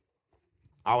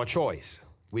 Our choice,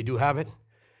 we do have it,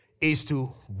 is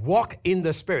to walk in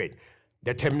the Spirit.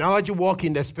 The terminology walk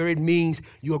in the Spirit means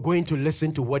you are going to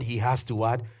listen to what he has to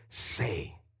what?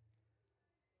 Say.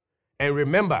 And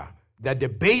remember that the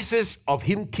basis of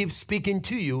him keep speaking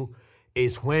to you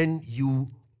is when you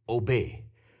obey.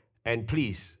 And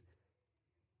please,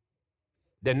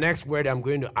 the next word I'm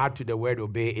going to add to the word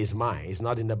obey is mine. It's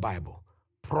not in the Bible.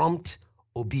 Prompt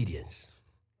obedience.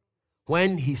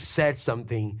 When he said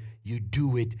something, you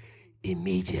do it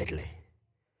immediately.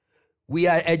 We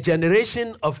are a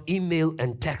generation of email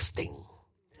and texting.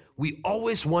 We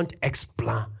always want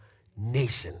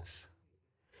explanations.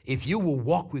 If you will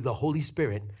walk with the Holy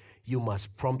Spirit, you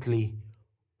must promptly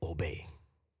obey.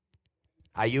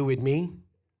 Are you with me?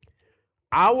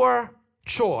 Our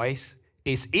choice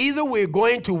is either we're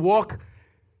going to walk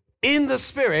in the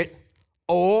Spirit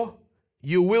or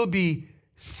you will be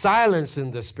silenced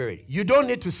in the Spirit. You don't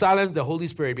need to silence the Holy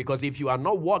Spirit because if you are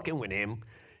not walking with him,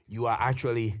 you are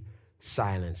actually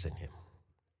silencing him.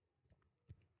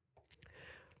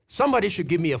 Somebody should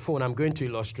give me a phone. I'm going to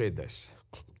illustrate this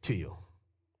to you.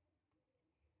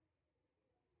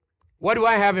 What do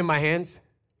I have in my hands?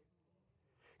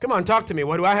 Come on, talk to me.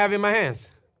 What do I have in my hands?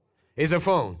 It's a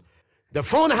phone. The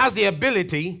phone has the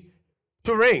ability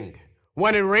to ring.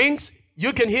 When it rings,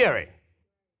 you can hear it.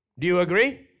 Do you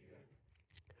agree?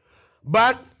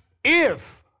 But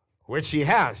if, which she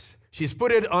has, she's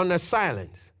put it on a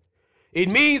silence. It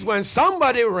means when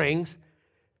somebody rings,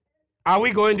 are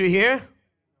we going to hear?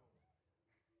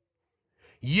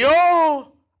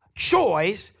 Your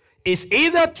choice is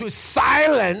either to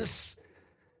silence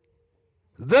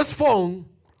this phone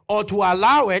or to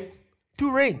allow it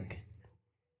to ring.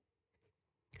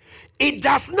 It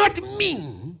does not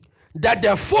mean that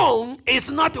the phone is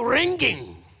not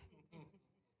ringing.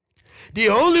 The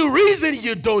only reason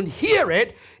you don't hear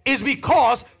it is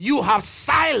because you have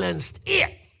silenced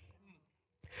it.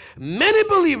 Many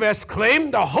believers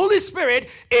claim the Holy Spirit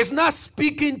is not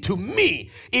speaking to me.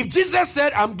 If Jesus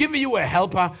said, I'm giving you a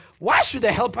helper, why should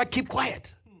the helper keep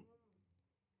quiet?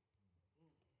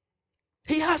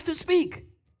 He has to speak.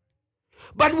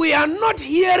 But we are not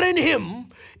hearing him,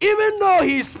 even though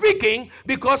he's speaking,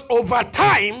 because over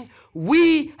time,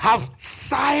 we have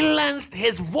silenced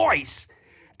his voice,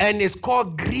 and it's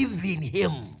called grieving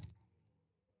him.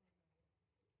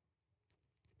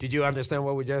 Did you understand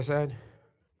what we just said?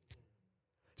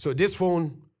 So this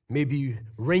phone may be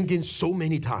ringing so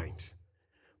many times,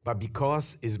 but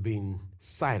because it's been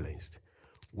silenced,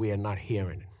 we are not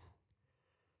hearing it.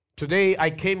 Today, I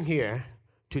came here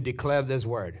to declare this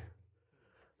word.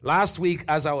 Last week,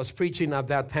 as I was preaching at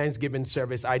that Thanksgiving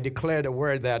service, I declared a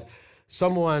word that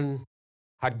someone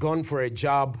had gone for a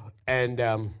job and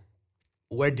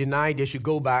were denied they should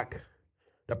go back.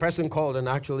 The person called and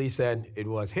actually said it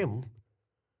was him,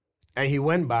 and he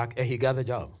went back and he got the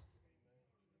job.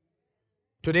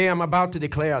 Today, I'm about to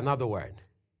declare another word.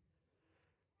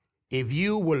 If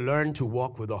you will learn to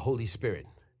walk with the Holy Spirit,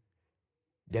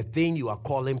 the thing you are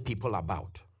calling people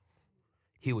about,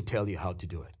 he will tell you how to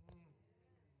do it.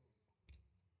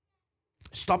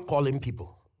 Stop calling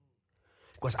people.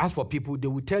 Because as for people, they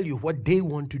will tell you what they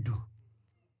want to do.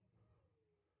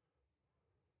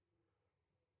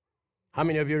 How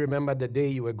many of you remember the day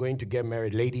you were going to get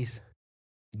married? Ladies,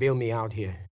 bail me out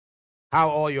here. How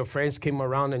all your friends came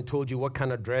around and told you what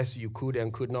kind of dress you could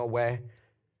and could not wear.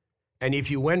 And if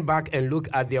you went back and look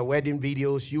at their wedding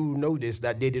videos, you will notice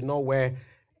that they did not wear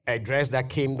a dress that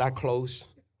came that close.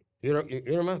 You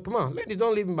remember? Come on, ladies,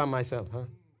 don't leave me by myself, huh?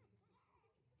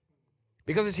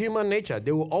 Because it's human nature.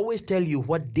 They will always tell you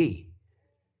what they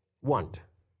want.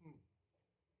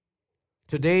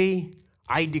 Today,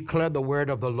 I declare the word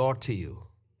of the Lord to you.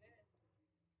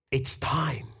 It's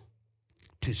time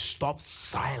to stop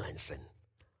silencing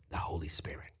the Holy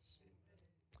Spirit.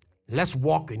 Let's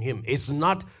walk in Him. It's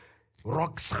not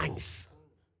rock science.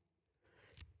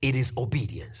 It is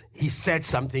obedience. He said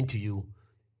something to you,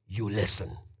 you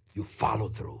listen, you follow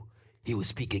through. He will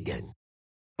speak again.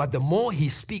 But the more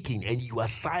He's speaking and you are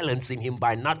silencing Him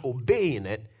by not obeying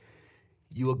it,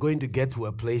 you are going to get to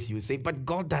a place you say, but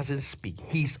God doesn't speak.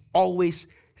 He's always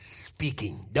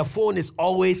speaking. The phone is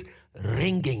always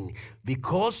ringing.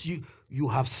 Because you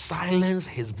have silenced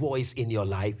His voice in your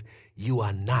life, you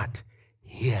are not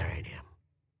hearing Him.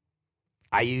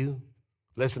 Are you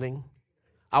listening?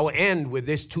 I will end with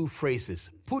these two phrases.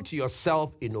 Put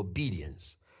yourself in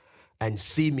obedience and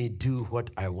see me do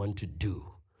what I want to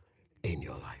do in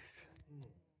your life.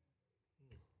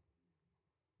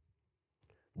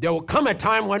 There will come a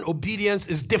time when obedience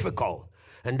is difficult.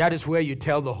 And that is where you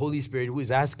tell the Holy Spirit who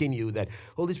is asking you that,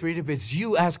 Holy Spirit, if it's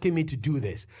you asking me to do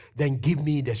this, then give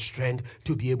me the strength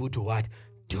to be able to what?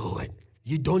 Do it.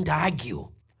 You don't argue.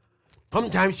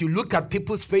 Sometimes you look at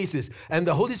people's faces and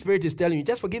the Holy Spirit is telling you,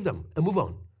 just forgive them and move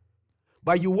on.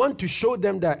 But you want to show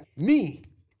them that, me,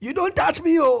 you don't touch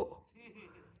me, oh.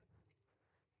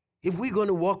 If we're going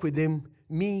to walk with Him,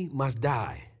 me must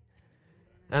die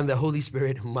and the Holy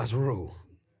Spirit must rule.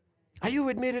 Are you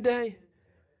with me today?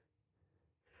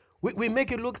 We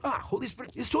make it look, Holy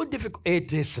Spirit, it's so difficult.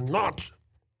 It is not.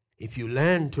 If you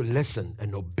learn to listen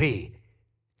and obey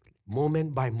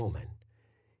moment by moment,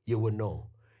 you will know.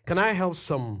 Can I help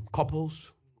some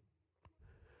couples?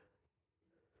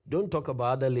 Don't talk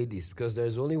about other ladies because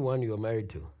there's only one you're married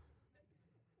to.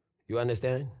 You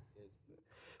understand?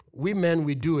 We men,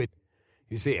 we do it.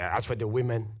 You say, as for the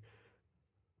women,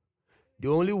 the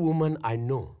only woman I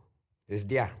know is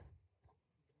there.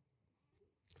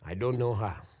 I don't know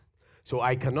her. So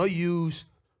I cannot use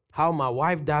how my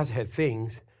wife does her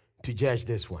things to judge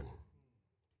this one.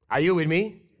 Are you with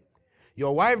me?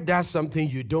 Your wife does something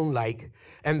you don't like,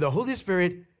 and the Holy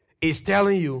Spirit is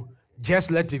telling you, just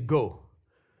let it go.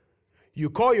 You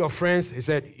call your friends, he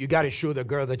said, you got to show the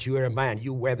girl that you are a man.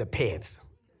 You wear the pants.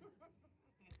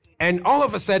 And all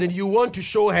of a sudden, you want to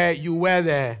show her you wear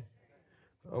the...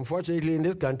 Unfortunately, in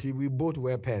this country, we both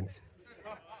wear pants.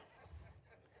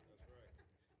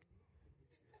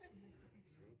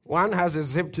 One has a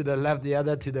zip to the left, the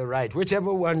other to the right.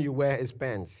 Whichever one you wear is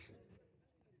pants.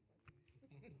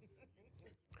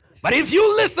 But if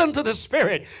you listen to the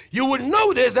Spirit, you will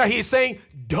notice that He's saying,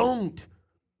 don't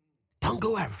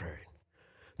go after it.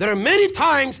 There are many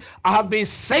times I have been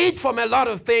saved from a lot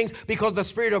of things because the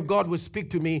Spirit of God will speak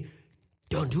to me,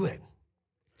 don't do it.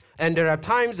 And there are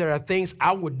times, there are things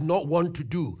I would not want to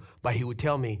do, but He would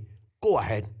tell me, go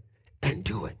ahead and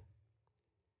do it.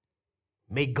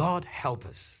 May God help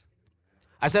us.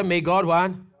 I said, may God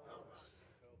what?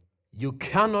 You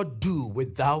cannot do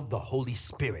without the Holy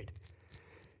Spirit.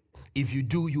 If you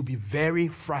do, you'll be very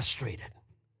frustrated.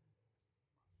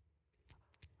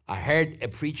 I heard a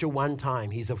preacher one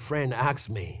time, he's a friend, asked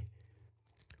me,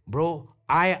 bro,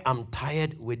 I am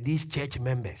tired with these church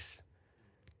members.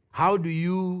 How do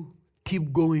you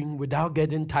keep going without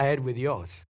getting tired with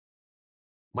yours?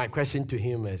 My question to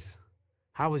him is,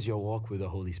 how is your walk with the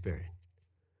Holy Spirit?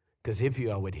 Because if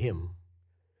you are with Him,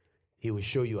 He will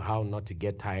show you how not to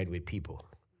get tired with people.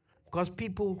 Because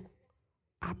people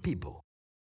are people.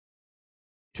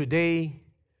 Today,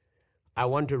 I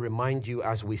want to remind you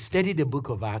as we study the book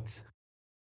of Acts,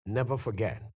 never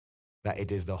forget that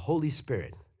it is the Holy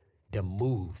Spirit that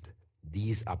moved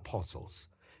these apostles.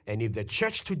 And if the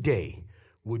church today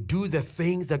would do the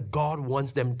things that God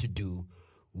wants them to do,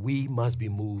 we must be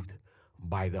moved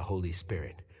by the Holy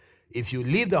Spirit. If you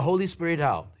leave the Holy Spirit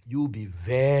out, you'll be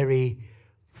very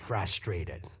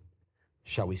frustrated.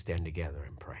 Shall we stand together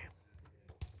and pray?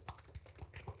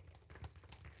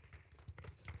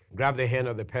 Grab the hand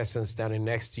of the person standing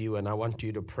next to you, and I want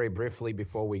you to pray briefly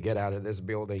before we get out of this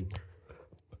building,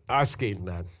 asking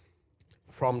that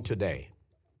from today,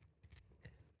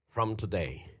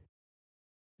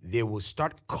 they will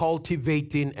start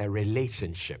cultivating a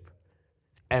relationship,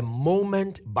 a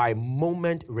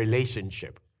moment-by-moment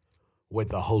relationship with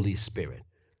the Holy Spirit.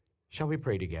 Shall we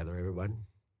pray together, everyone?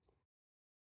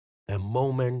 A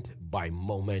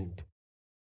moment-by-moment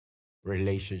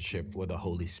relationship with the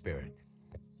Holy Spirit.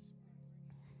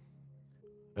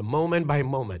 A moment by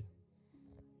moment.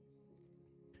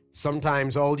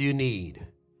 Sometimes all you need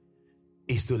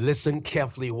is to listen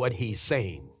carefully what he's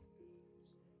saying.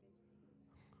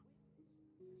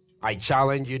 I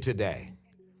challenge you today.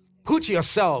 Put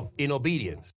yourself in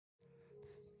obedience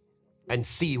and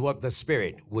see what the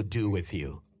Spirit would do with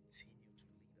you.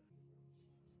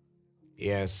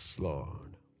 Yes,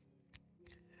 Lord.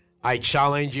 I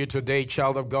challenge you today,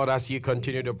 child of God, as you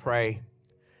continue to pray,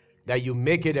 that you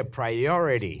make it a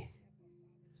priority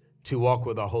to walk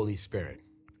with the Holy Spirit.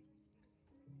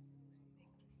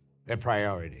 A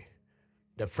priority.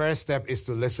 The first step is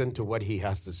to listen to what he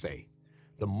has to say.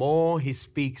 The more he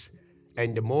speaks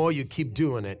and the more you keep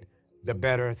doing it, the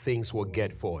better things will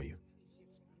get for you.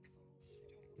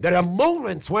 There are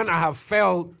moments when I have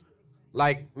felt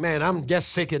like, man, I'm just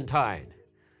sick and tired.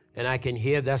 And I can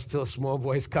hear that still small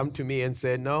voice come to me and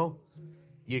say, no,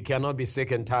 you cannot be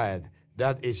sick and tired.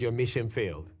 That is your mission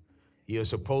field. You're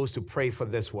supposed to pray for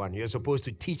this one. You're supposed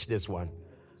to teach this one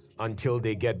until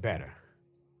they get better.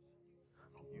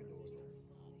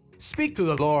 Speak to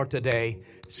the Lord today.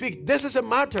 Speak. This is a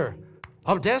matter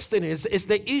of destiny. It's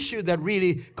the issue that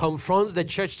really confronts the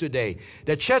church today.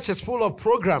 The church is full of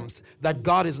programs that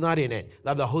God is not in it,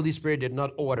 that the Holy Spirit did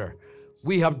not order.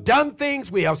 We have done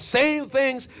things, we have saying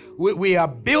things, we are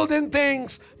building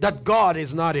things that God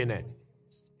is not in it.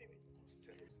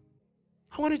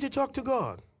 I wanted to talk to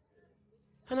God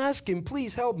and ask him,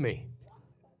 please help me.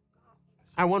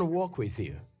 I want to walk with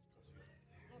you.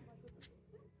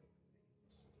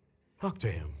 Talk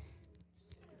to him.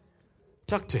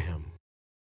 Talk to him.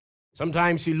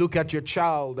 Sometimes you look at your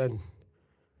child and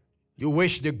you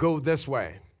wish to go this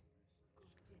way.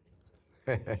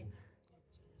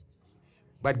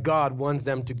 But God wants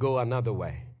them to go another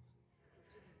way.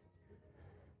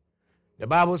 The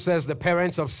Bible says the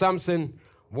parents of Samson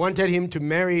wanted him to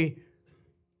marry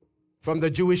from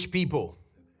the Jewish people,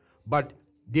 but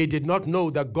they did not know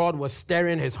that God was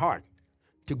stirring his heart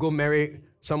to go marry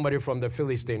somebody from the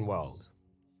Philistine world.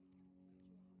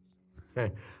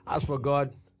 As for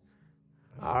God,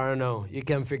 I don't know. You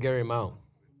can figure him out.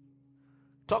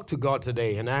 Talk to God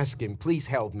today and ask him, please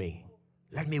help me.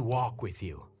 Let me walk with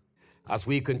you. As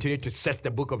we continue to set the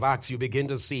book of Acts, you begin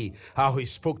to see how he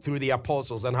spoke through the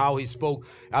apostles and how he spoke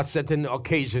at certain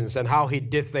occasions and how he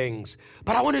did things.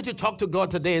 But I wanted to talk to God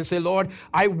today and say, Lord,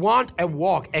 I want a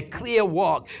walk, a clear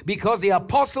walk, because the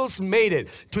apostles made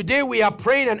it. Today we are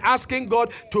praying and asking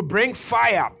God to bring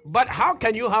fire. But how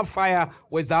can you have fire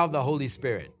without the Holy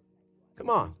Spirit? Come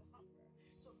on.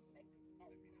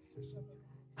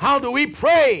 How do we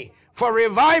pray for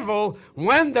revival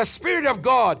when the Spirit of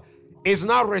God is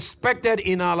not respected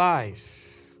in our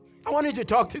lives? I wanted to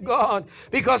talk to God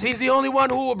because he's the only one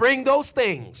who will bring those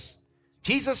things.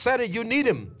 Jesus said it, you need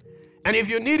him. And if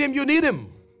you need him, you need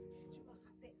him.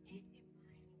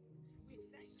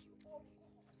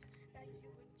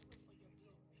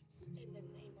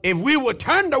 If we would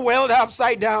turn the world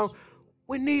upside down,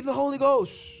 we need the Holy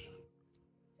Ghost.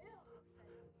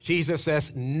 Jesus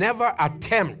says, never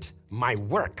attempt my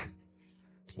work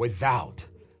without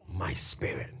my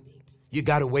Spirit. You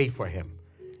got to wait for him.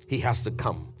 He has to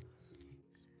come.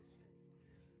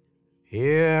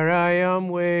 Here I am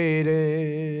waiting.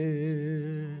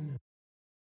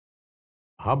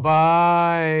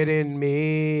 Abide in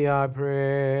me, I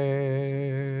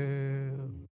pray.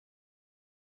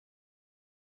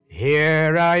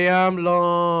 Here I am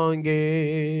longing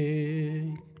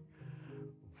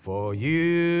for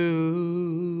you.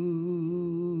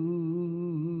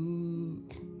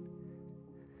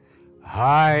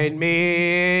 Hide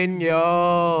me in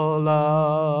your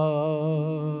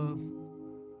love.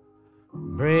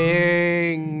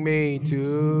 Bring me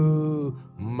to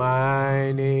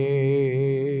my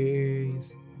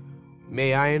knees.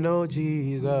 May I know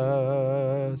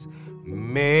Jesus.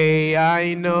 May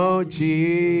I know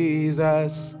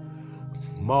Jesus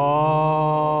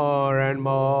more and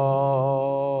more.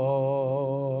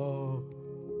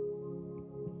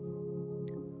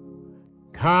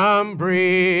 Come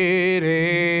breathe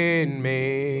in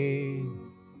me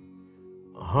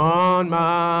on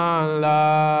my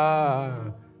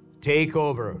life. Take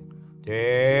over.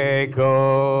 Take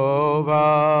over.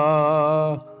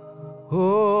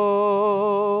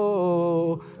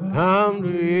 Oh, come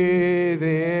breathe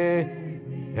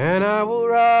in, and I will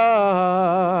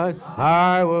ride.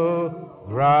 I will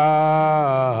ride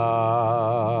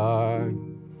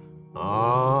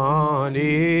on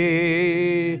eagle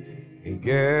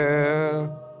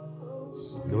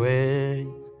wings.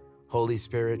 Holy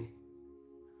Spirit,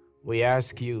 we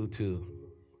ask you to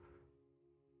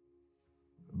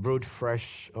brood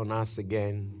fresh on us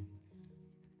again.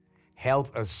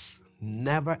 Help us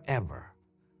never ever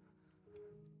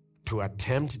to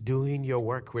attempt doing your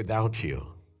work without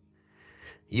you.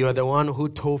 You are the one who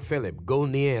told Philip, go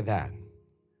near that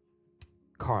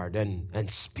card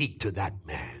and speak to that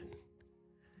man.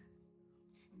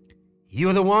 You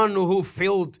are the one who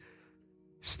filled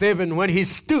Stephen when he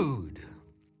stood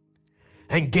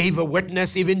and gave a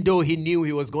witness even though he knew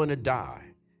he was going to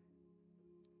die.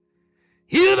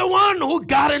 You're the one who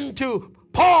got into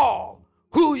Paul,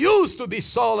 who used to be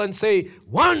Saul, and say,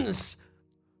 once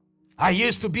I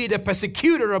used to be the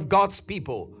persecutor of God's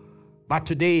people, but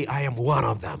today I am one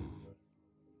of them.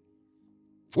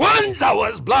 Once I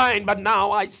was blind, but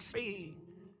now I see.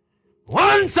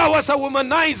 Once I was a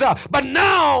womanizer, but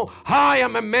now I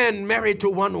am a man married to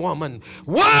one woman.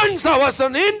 Once I was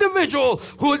an individual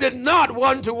who did not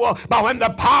want to walk, but when the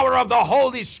power of the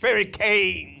Holy Spirit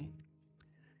came,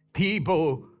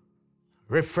 people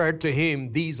referred to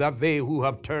him, these are they who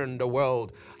have turned the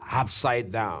world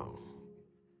upside down.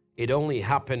 It only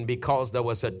happened because there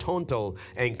was a total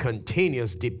and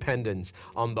continuous dependence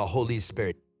on the Holy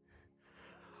Spirit.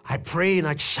 I pray and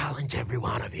I challenge every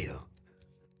one of you.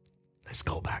 Let's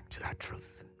go back to that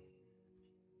truth.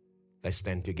 Let's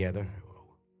stand together.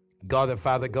 God the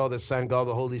Father, God the Son, God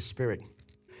the Holy Spirit.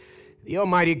 The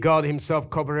Almighty God himself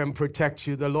cover and protect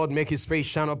you. The Lord make his face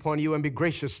shine upon you and be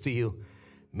gracious to you.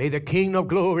 May the King of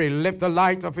glory lift the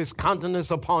light of his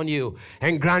countenance upon you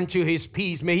and grant you his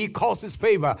peace. May he cause his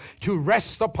favor to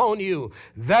rest upon you,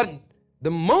 that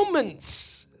the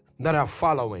moments that are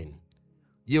following,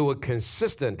 you will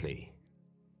consistently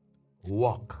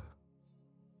walk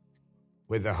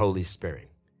with the Holy Spirit.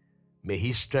 May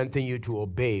he strengthen you to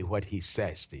obey what he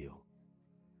says to you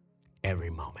every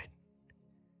moment.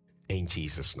 In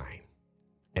Jesus' name.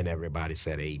 And everybody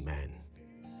said amen.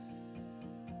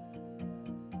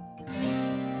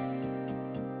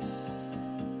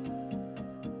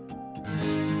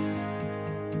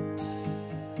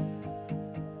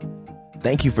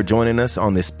 Thank you for joining us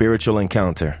on this spiritual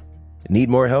encounter. Need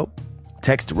more help?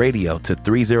 Text radio to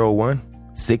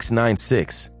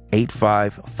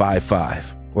 301-696-8555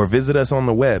 or visit us on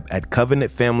the web at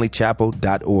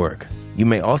covenantfamilychapel.org. You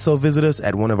may also visit us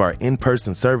at one of our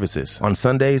in-person services on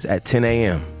Sundays at 10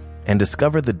 a.m. and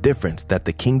discover the difference that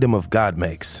the kingdom of God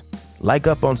makes. Like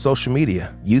up on social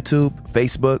media, YouTube,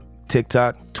 Facebook,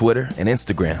 TikTok, Twitter, and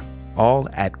Instagram, all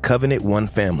at Covenant One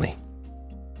Family.